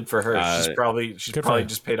 Oh. Good for her. She's probably her.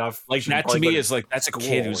 just paid off. Like she's that to probably me got is like that's a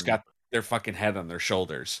kid who's school got their fucking head on their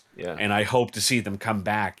shoulders. Yeah. And I hope to see them come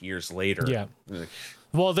back years later. Yeah. Like,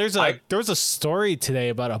 Well, there was a story today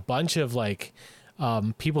about a bunch of like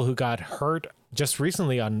people who got hurt just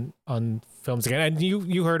recently on films again. And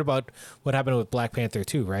you heard about what happened with Black Panther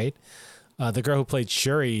too, right? The girl who played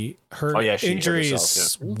Shuri, her she hurt injury herself,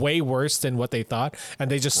 is way worse than what they thought, and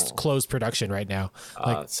they just closed production right now.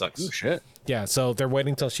 It sucks. oh shit. Yeah, so they're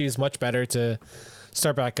waiting till she's much better to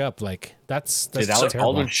start back up. Like that's Did so Alec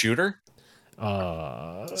terrible. Baldwin shoot her?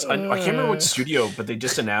 I can't remember what studio, but they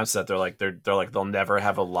just announced that they're like they'll never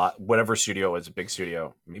have a lot. Whatever studio is a big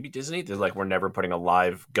studio, maybe Disney. They're like, we're never putting a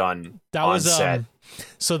live gun on set.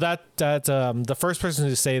 So that the first person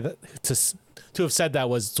to say that to have said that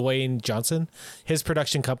was Dwayne Johnson. His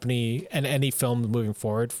production company and any film moving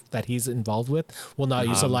forward that he's involved with will not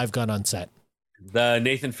use a live gun on set. The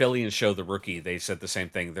Nathan Fillion show, The Rookie, they said the same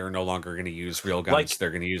thing. They're no longer going to use real guns. Like- They're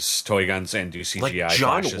going to use toy guns and do CGI Like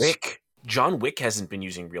John flashes. Wick. John Wick hasn't been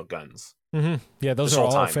using real guns. Mm-hmm. Yeah, those This are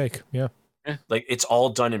whole all time. fake. Yeah. Like it's all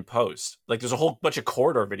done in post. Like there's a whole bunch of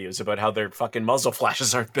corridor videos about how their fucking muzzle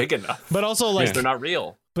flashes aren't big enough. But also like They're not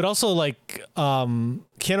real. But also, like,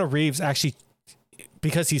 Keanu Reeves actually,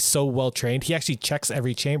 because he's so well trained, he actually checks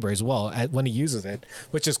every chamber as well when he uses it,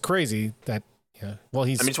 which is crazy. That well,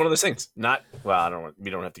 he's. I mean, it's one of those things. Not well. I don't. We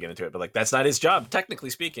don't have to get into it, but like that's not his job, technically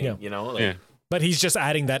speaking. Yeah. You know. Like, Yeah. But he's just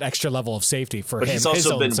adding that extra level of safety for But him. he's his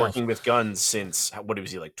also own been self. working with guns since what was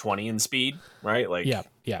he like 20 in speed, right? Like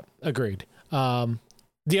Yeah, agreed.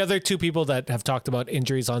 The other two people that have talked about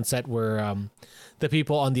injuries on set were the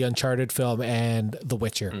people on the Uncharted film and The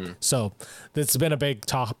Witcher. So there's been a big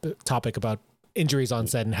topic about injuries on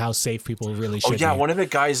set and how safe people really should Oh yeah, be. one of the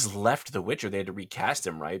guys left The Witcher. They had to recast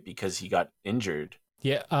him, right? Because he got injured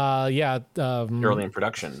Yeah, early in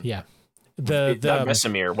production. yeah. Not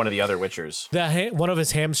Vesemir, one of the other Witchers. One of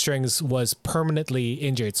his hamstrings was permanently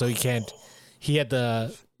injured, so he had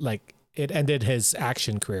it ended his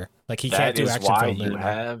action career. Like he can't That do is action why film you anymore.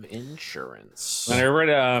 have insurance. And I read,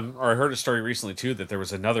 or I heard a story recently too, that there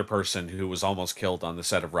was another person who was almost killed on the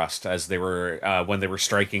set of Rust as they were when they were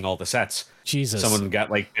striking all the sets. Jesus. Someone got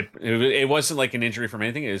like it wasn't like an injury from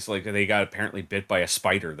anything. It was like they got apparently bit by a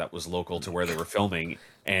spider that was local to where they were filming,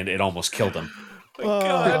 and it almost killed them. My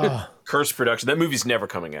God. Cursed production. That movie's never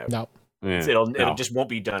coming out. No. Yeah. It just won't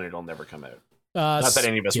be done. It'll never come out. Not that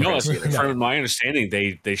any of us yeah. are No, gonna see it. from my understanding,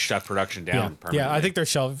 they shut production down. Yeah, permanently. yeah, I think they're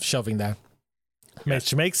shelving that.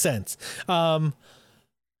 Which makes sense.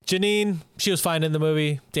 Janine, she was fine in the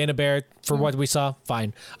movie. Dana Barrett, for what we saw,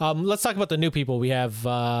 fine. Let's talk about the new people. We have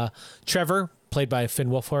Trevor, played by Finn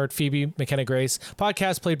Wolfhard, Phoebe McKenna Grace,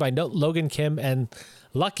 Podcast, played by Logan Kim, and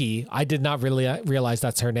Lucky, I did not really realize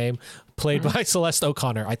that's her name, played by Celeste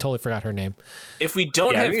O'Connor. I totally forgot her name. If we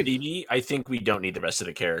don't have Phoebe, I think we don't need the rest of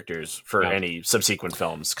the characters for any subsequent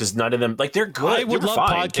films because none of them, like, they're good. I would They're love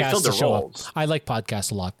fine. They Podcast filled to their show roles. up. I like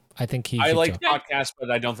Podcast a lot. I think I should like show up. Podcast,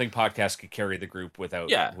 but I don't think Podcast could carry the group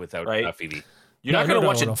without right. Phoebe. You're not going to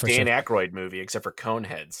watch a for Dan sure. Aykroyd movie except for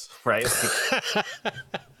Coneheads, right?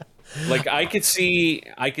 Like I could see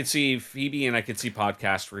Phoebe and I could see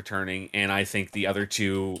Podcast returning, and I think the other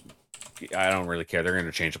two, I don't really care. They're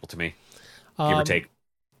interchangeable to me, give or take.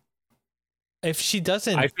 If she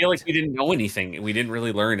doesn't, I feel like we didn't know anything. We didn't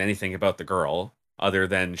really learn anything about the girl other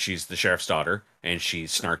than she's the sheriff's daughter and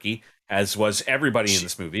she's snarky, as was everybody in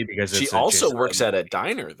this movie because She it's also works at a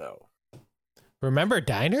diner, though. remember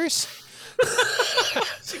diners?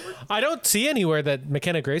 I don't see anywhere that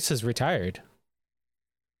McKenna Grace has retired.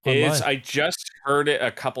 It's. Online. I just heard it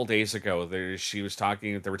a couple days ago. She was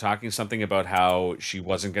talking. They were talking something about how she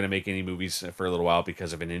wasn't going to make any movies for a little while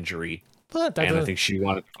because of an injury, But that and I doesn't- think she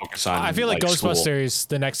wanted to focus on. I feel like school. Ghostbusters,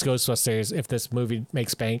 the next Ghostbusters, if this movie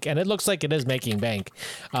makes bank, and it looks like it is making bank,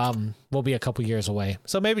 will be a couple years away.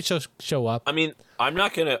 So maybe she'll show up. I mean, I'm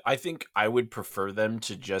not gonna. I think I would prefer them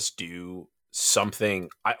to just do something.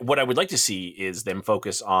 What I would like to see is them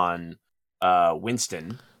focus on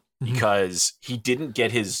Winston, Mhm. because he didn't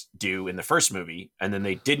get his due in the first movie, and then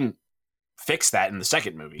they didn't fix that in the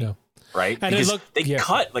second movie, No. right? And it because looked- they yeah.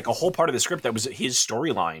 cut like a whole part of the script that was his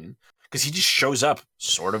storyline, because he just shows up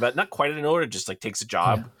sort of at not quite in order, just like takes a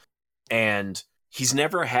job, and he's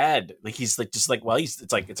never had like he's like just like well he's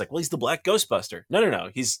it's like well he's the Black Ghostbuster. No,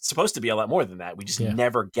 he's supposed to be a lot more than that. We just Yeah.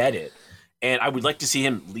 never get it. And I would like to see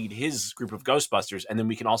him lead his group of Ghostbusters, and then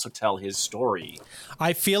we can also tell his story.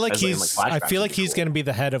 I feel like As, like, he's. flashbacks I feel would like be he's cool. going to be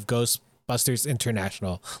the head of Ghostbusters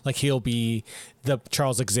International. Like he'll be the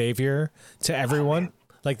Charles Xavier to everyone.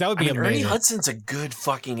 Like that would be I mean, Ernie amazing. Hudson's a good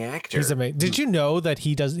fucking actor. He's amazing. Did you know that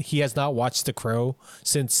he has not watched The Crow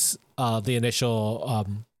since the initial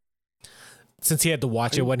since he had to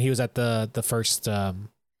watch it when he was at the first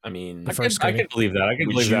I mean, The first I screening. can believe that. I can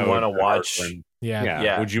Would believe you that. wanna would hurt watch- when- yeah.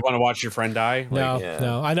 Yeah. Would you want to watch your friend die? No, yeah.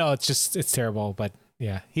 no, I know it's terrible, but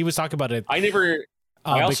yeah, he was talking about it. I never.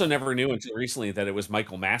 I bec- also never knew until recently that it was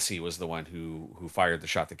Michael Massey was the one who fired the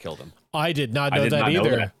shot that killed him. I did not I know did that not know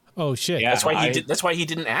either. that. Oh shit! Yeah. that's why I- That's why he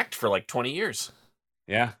didn't act for like 20 years.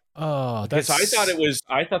 Yeah, Oh, because that's.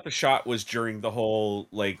 I thought the shot was during the whole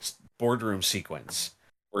like boardroom sequence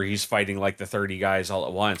where he's fighting like the 30 guys all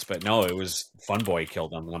at once, but no, it was Fun Boy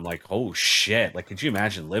killed him, and I'm like, oh shit! Like, could you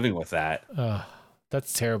imagine living with that?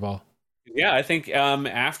 That's terrible. Yeah, I think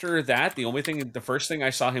after that, the first thing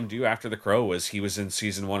I saw him do after The Crow was he was in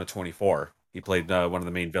season 1 of 24. He played one of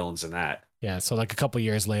the main villains in that. Yeah, so like a couple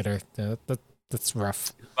years later, that's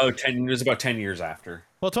rough. It was about 10 years after.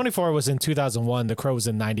 Well, 24 was in 2001. The Crow was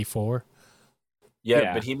in 94.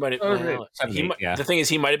 Yeah, but he might have. Oh, right. 78, yeah. The thing is,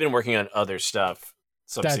 he might have been working on other stuff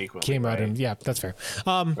That subsequently. came out right? in yeah, that's fair.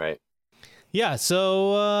 Right. Yeah.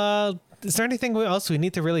 So, is there anything else we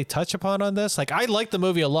need to really touch upon on this? Like, I like the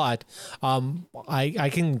movie a lot. I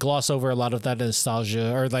can gloss over a lot of that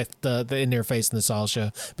nostalgia or like the interface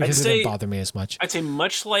nostalgia because it say- didn't bother me as much. I'd say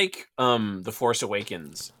much like The Force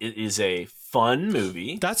Awakens, it is a fun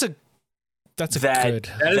movie That's a That- good.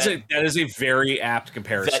 That is a very apt that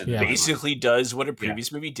comparison. Yeah. basically does what a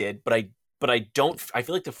previous movie did, but I don't. I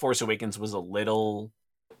feel like The Force Awakens was a little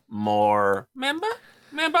more.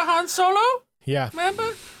 Remember Han Solo? Yeah.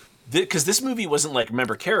 Remember? Because this movie wasn't like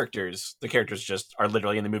remember characters. The characters just are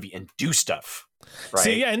literally in the movie and do stuff. Right.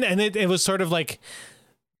 See, and it was sort of like,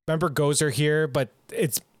 remember Gozer here, but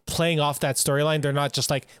it's playing off that storyline. They're not just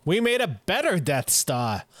like, we made a better Death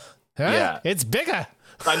Star. Huh? Yeah. It's bigger.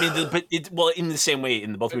 I mean, in the same way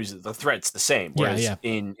in both movies, the threat's the same. Whereas Yeah.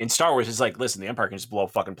 in Star Wars, it's like, listen, the Empire can just blow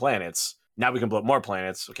up fucking planets. Now we can blow up more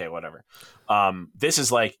planets. Okay, whatever. This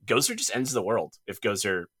is like Gozer just ends the world if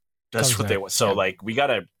Gozer does Comes what they back, want. So yeah. like we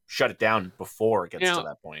gotta shut it down before it gets Now- to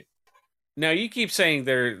that point. Now you keep saying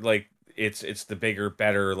they're like it's the bigger,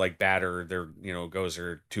 better, like badder. They're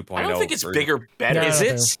Gozer 2.0. I don't think it's version. bigger, better. No, Is I it?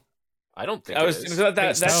 don't think- I don't think I it was is. that I think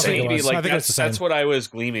it's the that I think seemed same. to be was. I like think it's the that's same. what I was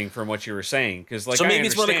gleaming from what you were saying because like So maybe I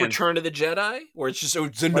it's more like understand- Return of the Jedi, where it's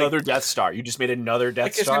another Death Star. You just made another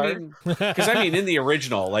Death Because Star. I mean, in the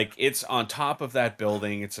original, like it's on top of that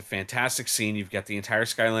building. It's a fantastic scene. You've got the entire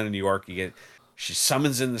skyline of New York. She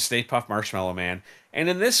summons in the Stay Puft Marshmallow Man, and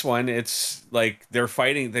in this one, it's like they're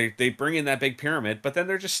fighting. They bring in that big pyramid, but then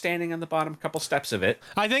they're just standing on the bottom couple steps of it,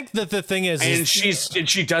 I think that the thing is, and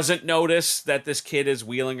she doesn't notice that this kid is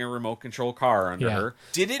wheeling a remote control car under Yeah. her,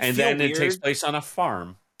 Did it and feel then weird? it takes place on a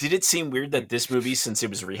farm. Did it seem weird that this movie, since it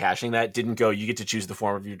was rehashing that, didn't go? You get to choose the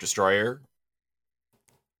form of your destroyer.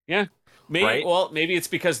 Maybe Right? maybe it's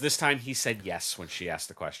because this time he said yes when she asked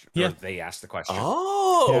the question. Yeah. Or they asked the question.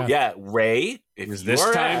 Oh, yeah. Ray, if Because you this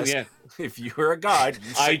were time, asked, yeah. if you were a god,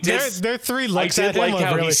 you I should- did- their three I looks did at him like was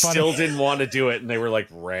how really he funny. still didn't want to do it, and they were like,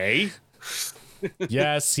 Ray?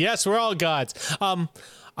 yes, we're all gods.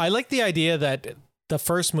 I like the idea that the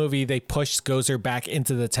first movie they pushed Gozer back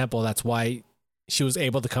into the temple. That's why she was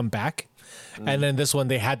able to come back. And then this one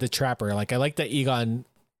they had to trap her. Like I like that Egon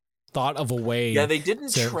thought of a way. yeah, they didn't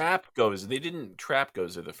So- trap Gozer. They didn't trap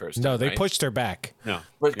Gozer the first time. no, they right? pushed her back. No.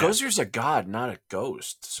 But Yeah. Gozer's a god, not a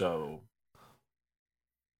ghost. So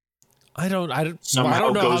I don't somehow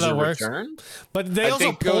know how Gozer that works. returned. But they I also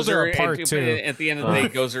think pulled her Gozer, apart too. At the end of the day,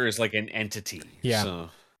 Gozer is like an entity. Yeah. So.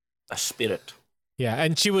 A spirit. Yeah,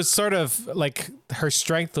 and she was sort of like her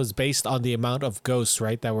strength was based on the amount of ghosts,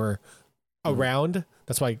 right, that were around.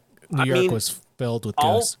 That's why New York was filled with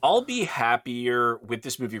ghosts. I'll be happier with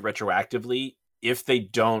this movie retroactively if they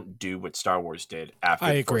don't do what Star Wars did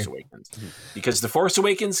after The Force Awakens. Because The Force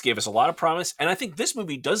Awakens gave us a lot of promise, and I think this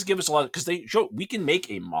movie does give us a lot, because they show we can make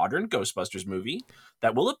a modern Ghostbusters movie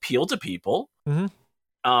that will appeal to people.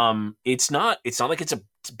 It's not like it's a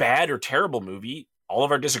bad or terrible movie. All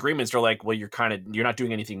of our disagreements are like, well, you're not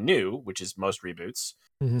doing anything new, which is most reboots.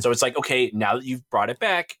 So it's like, okay, now that you've brought it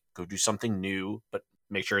back, go do something new, but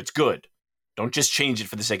make sure it's good. Don't just change it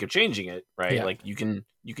for the sake of changing it, right? Yeah. Like you can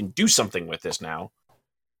do something with this now.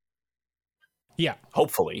 Yeah.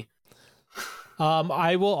 Hopefully.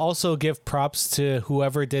 I will also give props to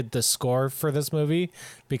whoever did the score for this movie,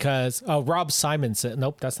 because Rob Simonson.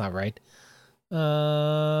 Nope, that's not right.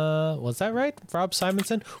 Was that right? Rob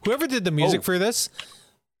Simonson? Whoever did the music for this,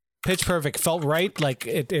 Pitch Perfect, felt right. Like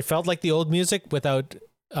it felt like the old music without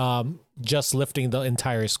just lifting the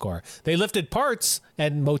entire score. They lifted parts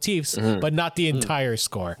and motifs, but not the entire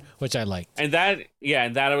score, which I liked. And that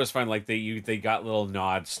it was fun. Like they got little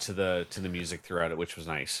nods to the music throughout it, which was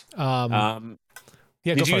nice. Yeah.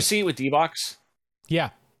 Did you see it with D-Box? Yeah,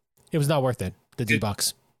 it was not worth it. The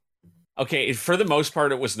D-Box. Okay, for the most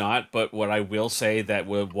part, it was not. But what I will say that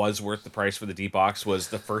was worth the price for the D-Box was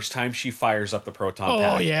the first time she fires up the proton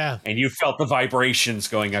pack. Oh, yeah. And you felt the vibrations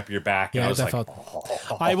going up your back. Yeah, and I was like,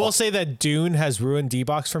 I will say that Dune has ruined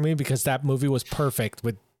D-Box for me, because that movie was perfect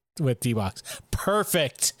with D-Box.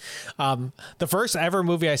 Perfect. The first ever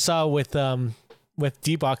movie I saw with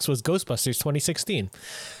D-Box was Ghostbusters 2016.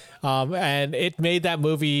 And it made that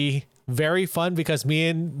movie very fun, because me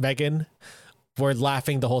and Megan were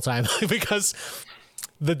laughing the whole time because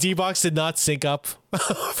the D-Box did not sync up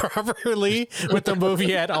properly with the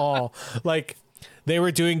movie at all. Like, they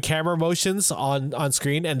were doing camera motions on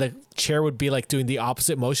screen, and the chair would be like doing the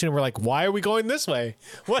opposite motion. We're like, why are we going this way?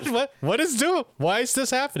 What is doing? Why is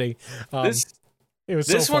this happening? It was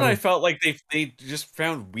this so one funny. I felt like they just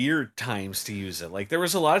found weird times to use it. Like there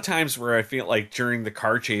was a lot of times where I feel like during the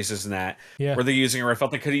car chases and that where they're using it, where I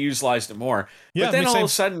felt they could have utilized it more. Yeah, but then all of a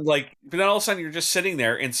sudden you're just sitting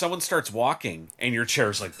there and someone starts walking and your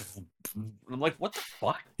chair's like, I'm like, what the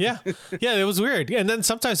fuck? Yeah, it was weird. And then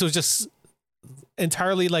sometimes it was just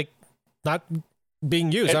entirely like not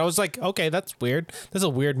being used. I was like, okay, that's weird. That's a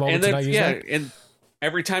weird moment to not use that. And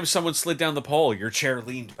every time someone slid down the pole, your chair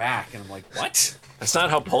leaned back, and I'm like, what? That's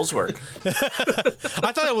not how poles work. I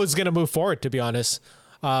thought it was gonna move forward, to be honest.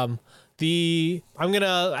 I'm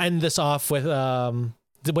gonna end this off with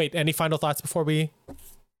wait, any final thoughts before we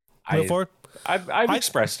move forward? I've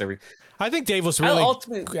expressed everything. I think Dave was really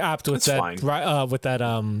apt with that. With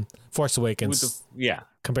that Force Awakens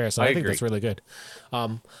comparison. I think that's really good.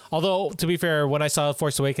 Although, to be fair, when I saw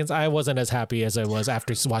Force Awakens, I wasn't as happy as I was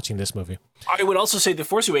after watching this movie. I would also say The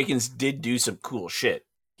Force Awakens did do some cool shit.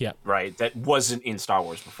 Yeah. Right? That wasn't in Star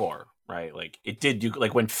Wars before, right? Like, it did do,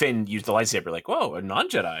 like, when Finn used the lightsaber, like, whoa, a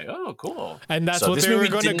non-Jedi. Oh, cool. And that's what they were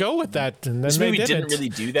going to go with that. And then this movie didn't really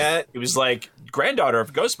do that. It was like, granddaughter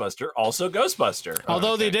of Ghostbuster, also Ghostbuster.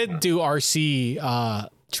 Although they did do RC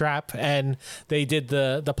trap, and they did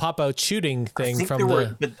the pop-out shooting thing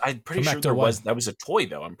but I'm pretty sure that was a toy,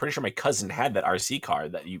 though. I'm pretty sure my cousin had that RC car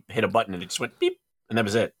that you hit a button and it just went beep, and that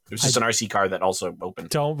was it. It was just an RC car that also opened.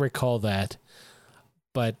 Don't recall that.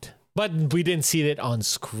 But we didn't see it on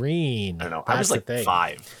screen. I don't know. I was like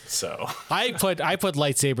 5, so I put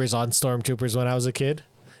lightsabers on stormtroopers when I was a kid,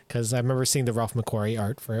 because I remember seeing the Ralph McQuarrie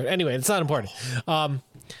art for it. Anyway, it's not important.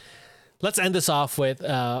 Let's end this off with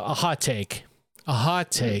a hot take.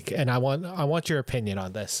 And I want your opinion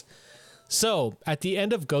on this. So at the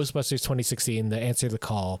end of Ghostbusters 2016, the Answer the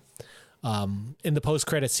Call, in the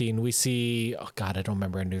post-credit scene, we see, oh God, I don't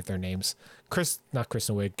remember any of their names. Not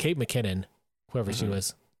Kristen Wiig, Kate McKinnon, whoever she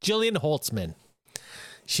was. Jillian Holtzman.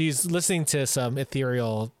 She's listening to some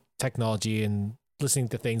ethereal technology and listening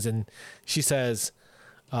to things, and she says,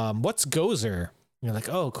 what's Gozer? And you're like,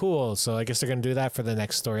 oh, cool. So I guess they're going to do that for the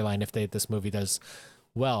next storyline if this movie does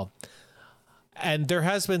well. And there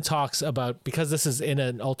has been talks about, because this is in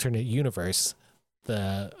an alternate universe,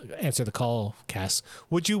 the Answer the Call cast,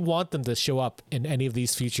 would you want them to show up in any of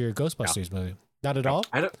these future Ghostbusters movies? Not at all?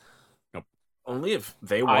 I don't. Nope. Only if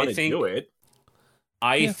they want to do it.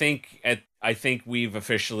 I think we've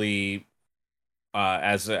officially,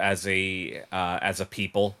 as a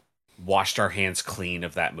people, washed our hands clean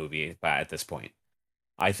of that movie at this point.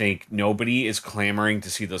 I think nobody is clamoring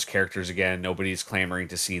to see those characters again. Nobody's clamoring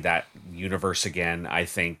to see that universe again. I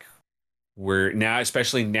think we're now,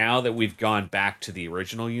 especially now that we've gone back to the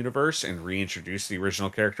original universe and reintroduced the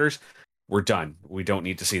original characters, we're done. We don't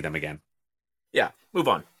need to see them again. Yeah, move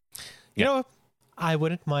on. You know what? I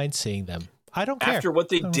wouldn't mind seeing them. I don't care. After what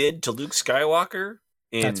they did to Luke Skywalker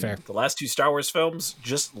in That's fair. the last 2 Star Wars films,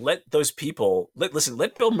 just let those people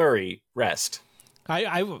let Bill Murray rest.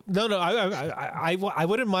 I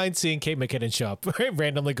wouldn't mind seeing Kate McKinnon show up,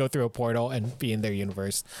 randomly go through a portal and be in their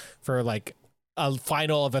universe for like a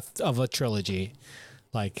final of a trilogy.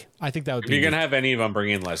 Like, I think that would If be. you're gonna have any of them, bring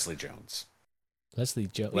in Leslie Jones. Leslie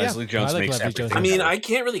Jones. Leslie Jones makes everything. I mean, I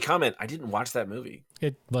can't really comment. I didn't watch that movie.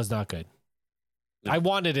 It was not good. No. I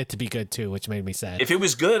wanted it to be good too, which made me sad. If it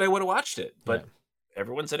was good, I would have watched it. But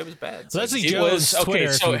everyone said it was bad. So Leslie It Jones. was okay.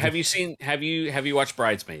 Twitter So feed. have you watched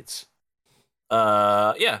Bridesmaids?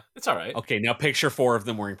 yeah, it's all right. Okay, now picture 4 of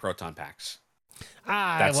them wearing proton packs.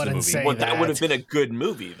 I That's the wouldn't movie. say Well, that. that would have been a good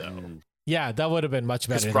movie, though. Yeah, that would have been much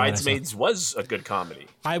better. Because than what I saw. Bridesmaids was a good comedy.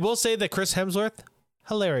 I will say that Chris Hemsworth,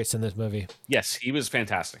 hilarious in this movie. Yes, he was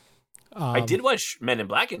fantastic. I did watch Men in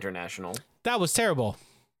Black International. That was terrible.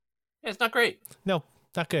 Yeah, it's not great. No,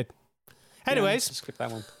 not good. Anyways, Yeah, skip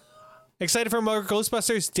that one. excited for more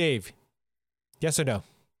Ghostbusters, Dave? Yes or no?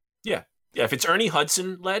 Yeah. Yeah, if it's Ernie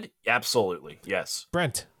Hudson led, absolutely. Yes.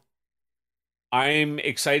 Brent? I'm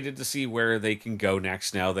excited to see where they can go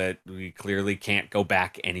next now that we clearly can't go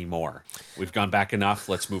back anymore. We've gone back enough.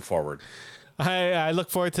 Let's move forward. I look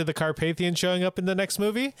forward to the Carpathian showing up in the next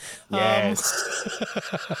movie. Yes.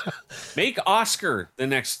 Make Oscar the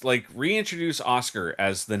next, reintroduce Oscar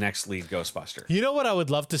as the next lead Ghostbuster. You know what I would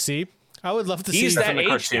love to see? I would love to He's see that from the age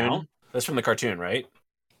cartoon. now. That's from the cartoon, right?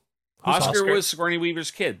 Oscar was Sigourney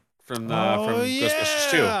Weaver's kid from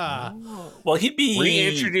Ghostbusters 2. Well, he'd be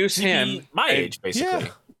Reintroduce he'd be him my and- age,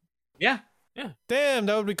 basically. Yeah, Damn,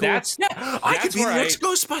 that would be cool. that's I could That's be the where next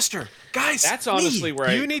Ghostbuster, guys. that's honestly me.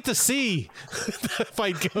 where you I need to see the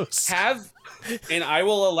fight ghosts. have, and I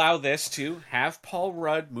will allow this to have Paul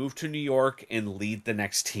Rudd move to New York and lead the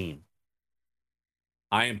next team.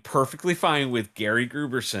 I am perfectly fine with Gary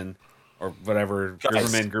Gruberson or whatever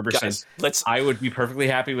Gruberson. Guys, let's. I would be perfectly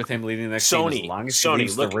happy with him leading the next team as long as he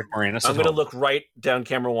leaves the Rick Moranis. I'm going to look right down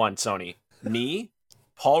camera 1, Sony. Me,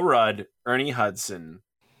 Paul Rudd, Ernie Hudson,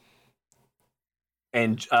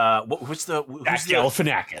 and who's the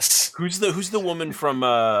Galifianakis. who's the woman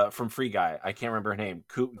from Free Guy? I can't remember her name.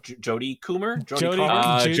 Jodie Comer.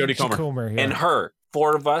 Jodie Comer. Yeah. And her.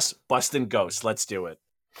 4 of us busting ghosts. Let's do it.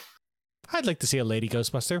 I'd like to see a lady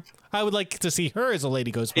Ghostbuster. I would like to see her as a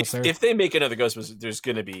lady Ghostbuster. If they make another Ghostbuster, there's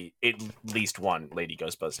going to be at least one lady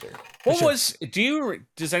Ghostbuster.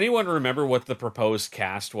 Does anyone remember what the proposed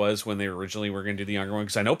cast was when they originally were going to do the younger one?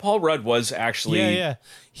 Because I know Paul Rudd was actually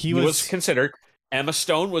he was considered. Emma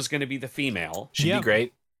Stone was going to be the female. She'd be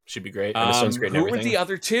great. Emma Stone's great. Who were the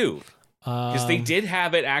other two? Because they Um, did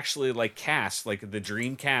have it actually cast, the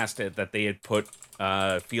dream cast that they had put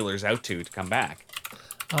feelers out to come back.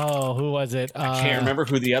 Oh, who was it? I can't remember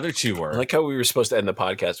who the other two were. I like how we were supposed to end the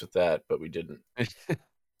podcast with that, but we didn't.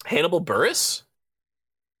 Hannibal Buress?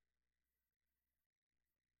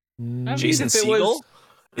 Jason if it Segel? was-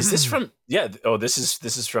 Is this from? Yeah. Oh, this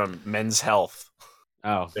is from Men's Health.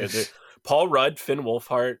 Oh, Paul Rudd, Finn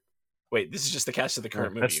Wolfhard. Wait, this is just the cast of the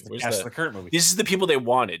current movie. that's the Where's cast of the current movie. This is the people they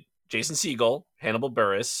wanted: Jason Segel, Hannibal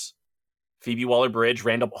Buress, Phoebe Waller-Bridge,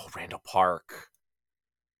 Randall Park,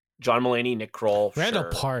 John Mulaney, Nick Kroll. Randall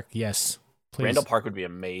sure. Park, yes. Please. Randall Park would be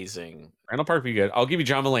amazing. Randall Park would be good. I'll give you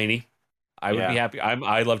John Mulaney. I would Yeah. be happy.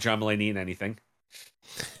 I love John Mulaney in anything.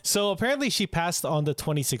 So apparently she passed on the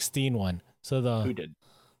 2016 one. So the Who did?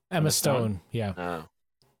 Emma Stone. Yeah. Oh.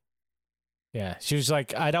 Yeah. She was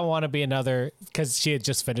like, I don't want to be another, because she had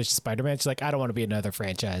just finished Spider-Man. She's like, I don't want to be another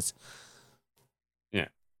franchise. Yeah.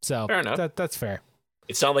 So Fair enough. That's fair.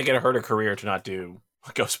 It's not like it hurt her career to not do a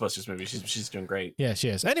Ghostbusters movie. She's doing great. Yeah, she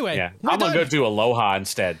is. Anyway, Yeah, we're I'm gonna done. go do Aloha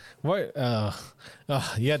instead. What?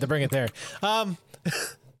 You had to bring it there.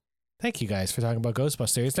 Thank you guys for talking about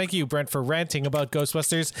Ghostbusters. Thank you, Brent, for ranting about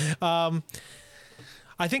Ghostbusters.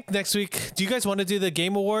 I think next week, do you guys want to do the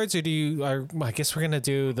Game Awards, or I guess we're gonna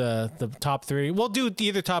do the top 3. We'll do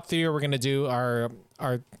either top 3, or we're gonna do our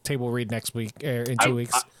table read next week in 2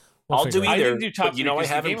 weeks. I'll do figure it I either. didn't do top But you know, I 3 'cause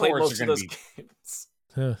the haven't Game played Awards most are of gonna those be-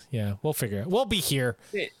 games. Yeah, we'll figure it. We'll be here.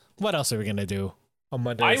 Yeah. What else are we gonna do on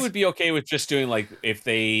Monday? I would be okay with just doing if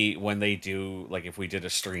we did a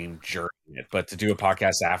stream during it, but to do a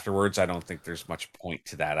podcast afterwards, I don't think there's much point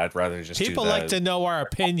to that. I'd rather just People like to know our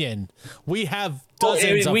opinion. We have Well,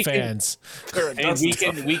 dozens of we can- fans.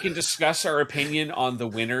 and we can discuss our opinion on the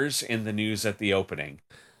winners in the news at the opening.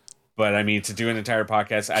 But I mean, to do an entire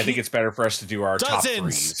podcast, I think it's better for us to do our top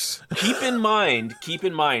threes. Keep in mind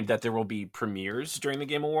that there will be premieres during the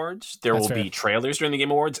Game Awards. There will be trailers during the Game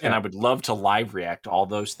Awards, and I would love to live react to all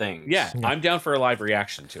those things. Yeah, I'm down for a live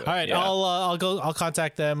reaction to it. All right, I'll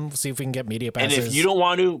contact them, see if we can get media passes. And if you don't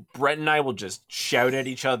want to, Brett and I will just shout at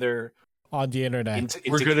each other on the internet.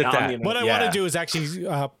 We're good at that. What I want to do is actually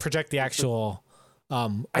project the actual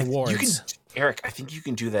awards. Eric, I think you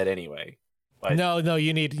can do that anyway. But no,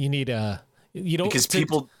 you need you don't, because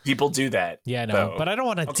people do that. Yeah, no, so. But I don't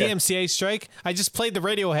want a DMCA strike. I just played the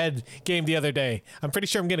Radiohead game the other day. I'm pretty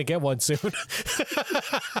sure I'm gonna get one soon.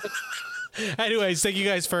 Anyways, thank you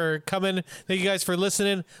guys for coming. Thank you guys for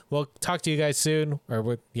listening. We'll talk to you guys soon.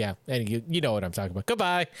 And you know what I'm talking about.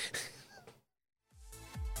 Goodbye.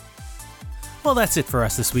 Well, that's it for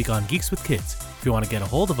us this week on Geeks with Kids. If you want to get a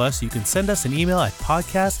hold of us, you can send us an email at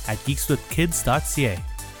podcast@geekswithkids.ca.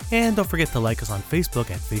 And don't forget to like us on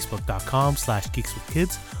Facebook at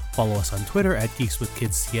facebook.com/geekswithkids. Follow us on Twitter at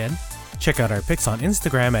geekswithkidscn. Check out our pics on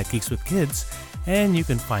Instagram at geekswithkids. And you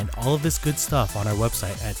can find all of this good stuff on our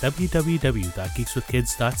website at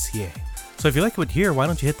www.geekswithkids.ca. So if you like what you hear, why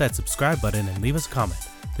don't you hit that subscribe button and leave us a comment.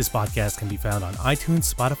 This podcast can be found on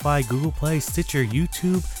iTunes, Spotify, Google Play, Stitcher,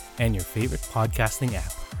 YouTube, and your favorite podcasting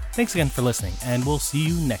app. Thanks again for listening, and we'll see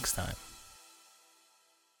you next time.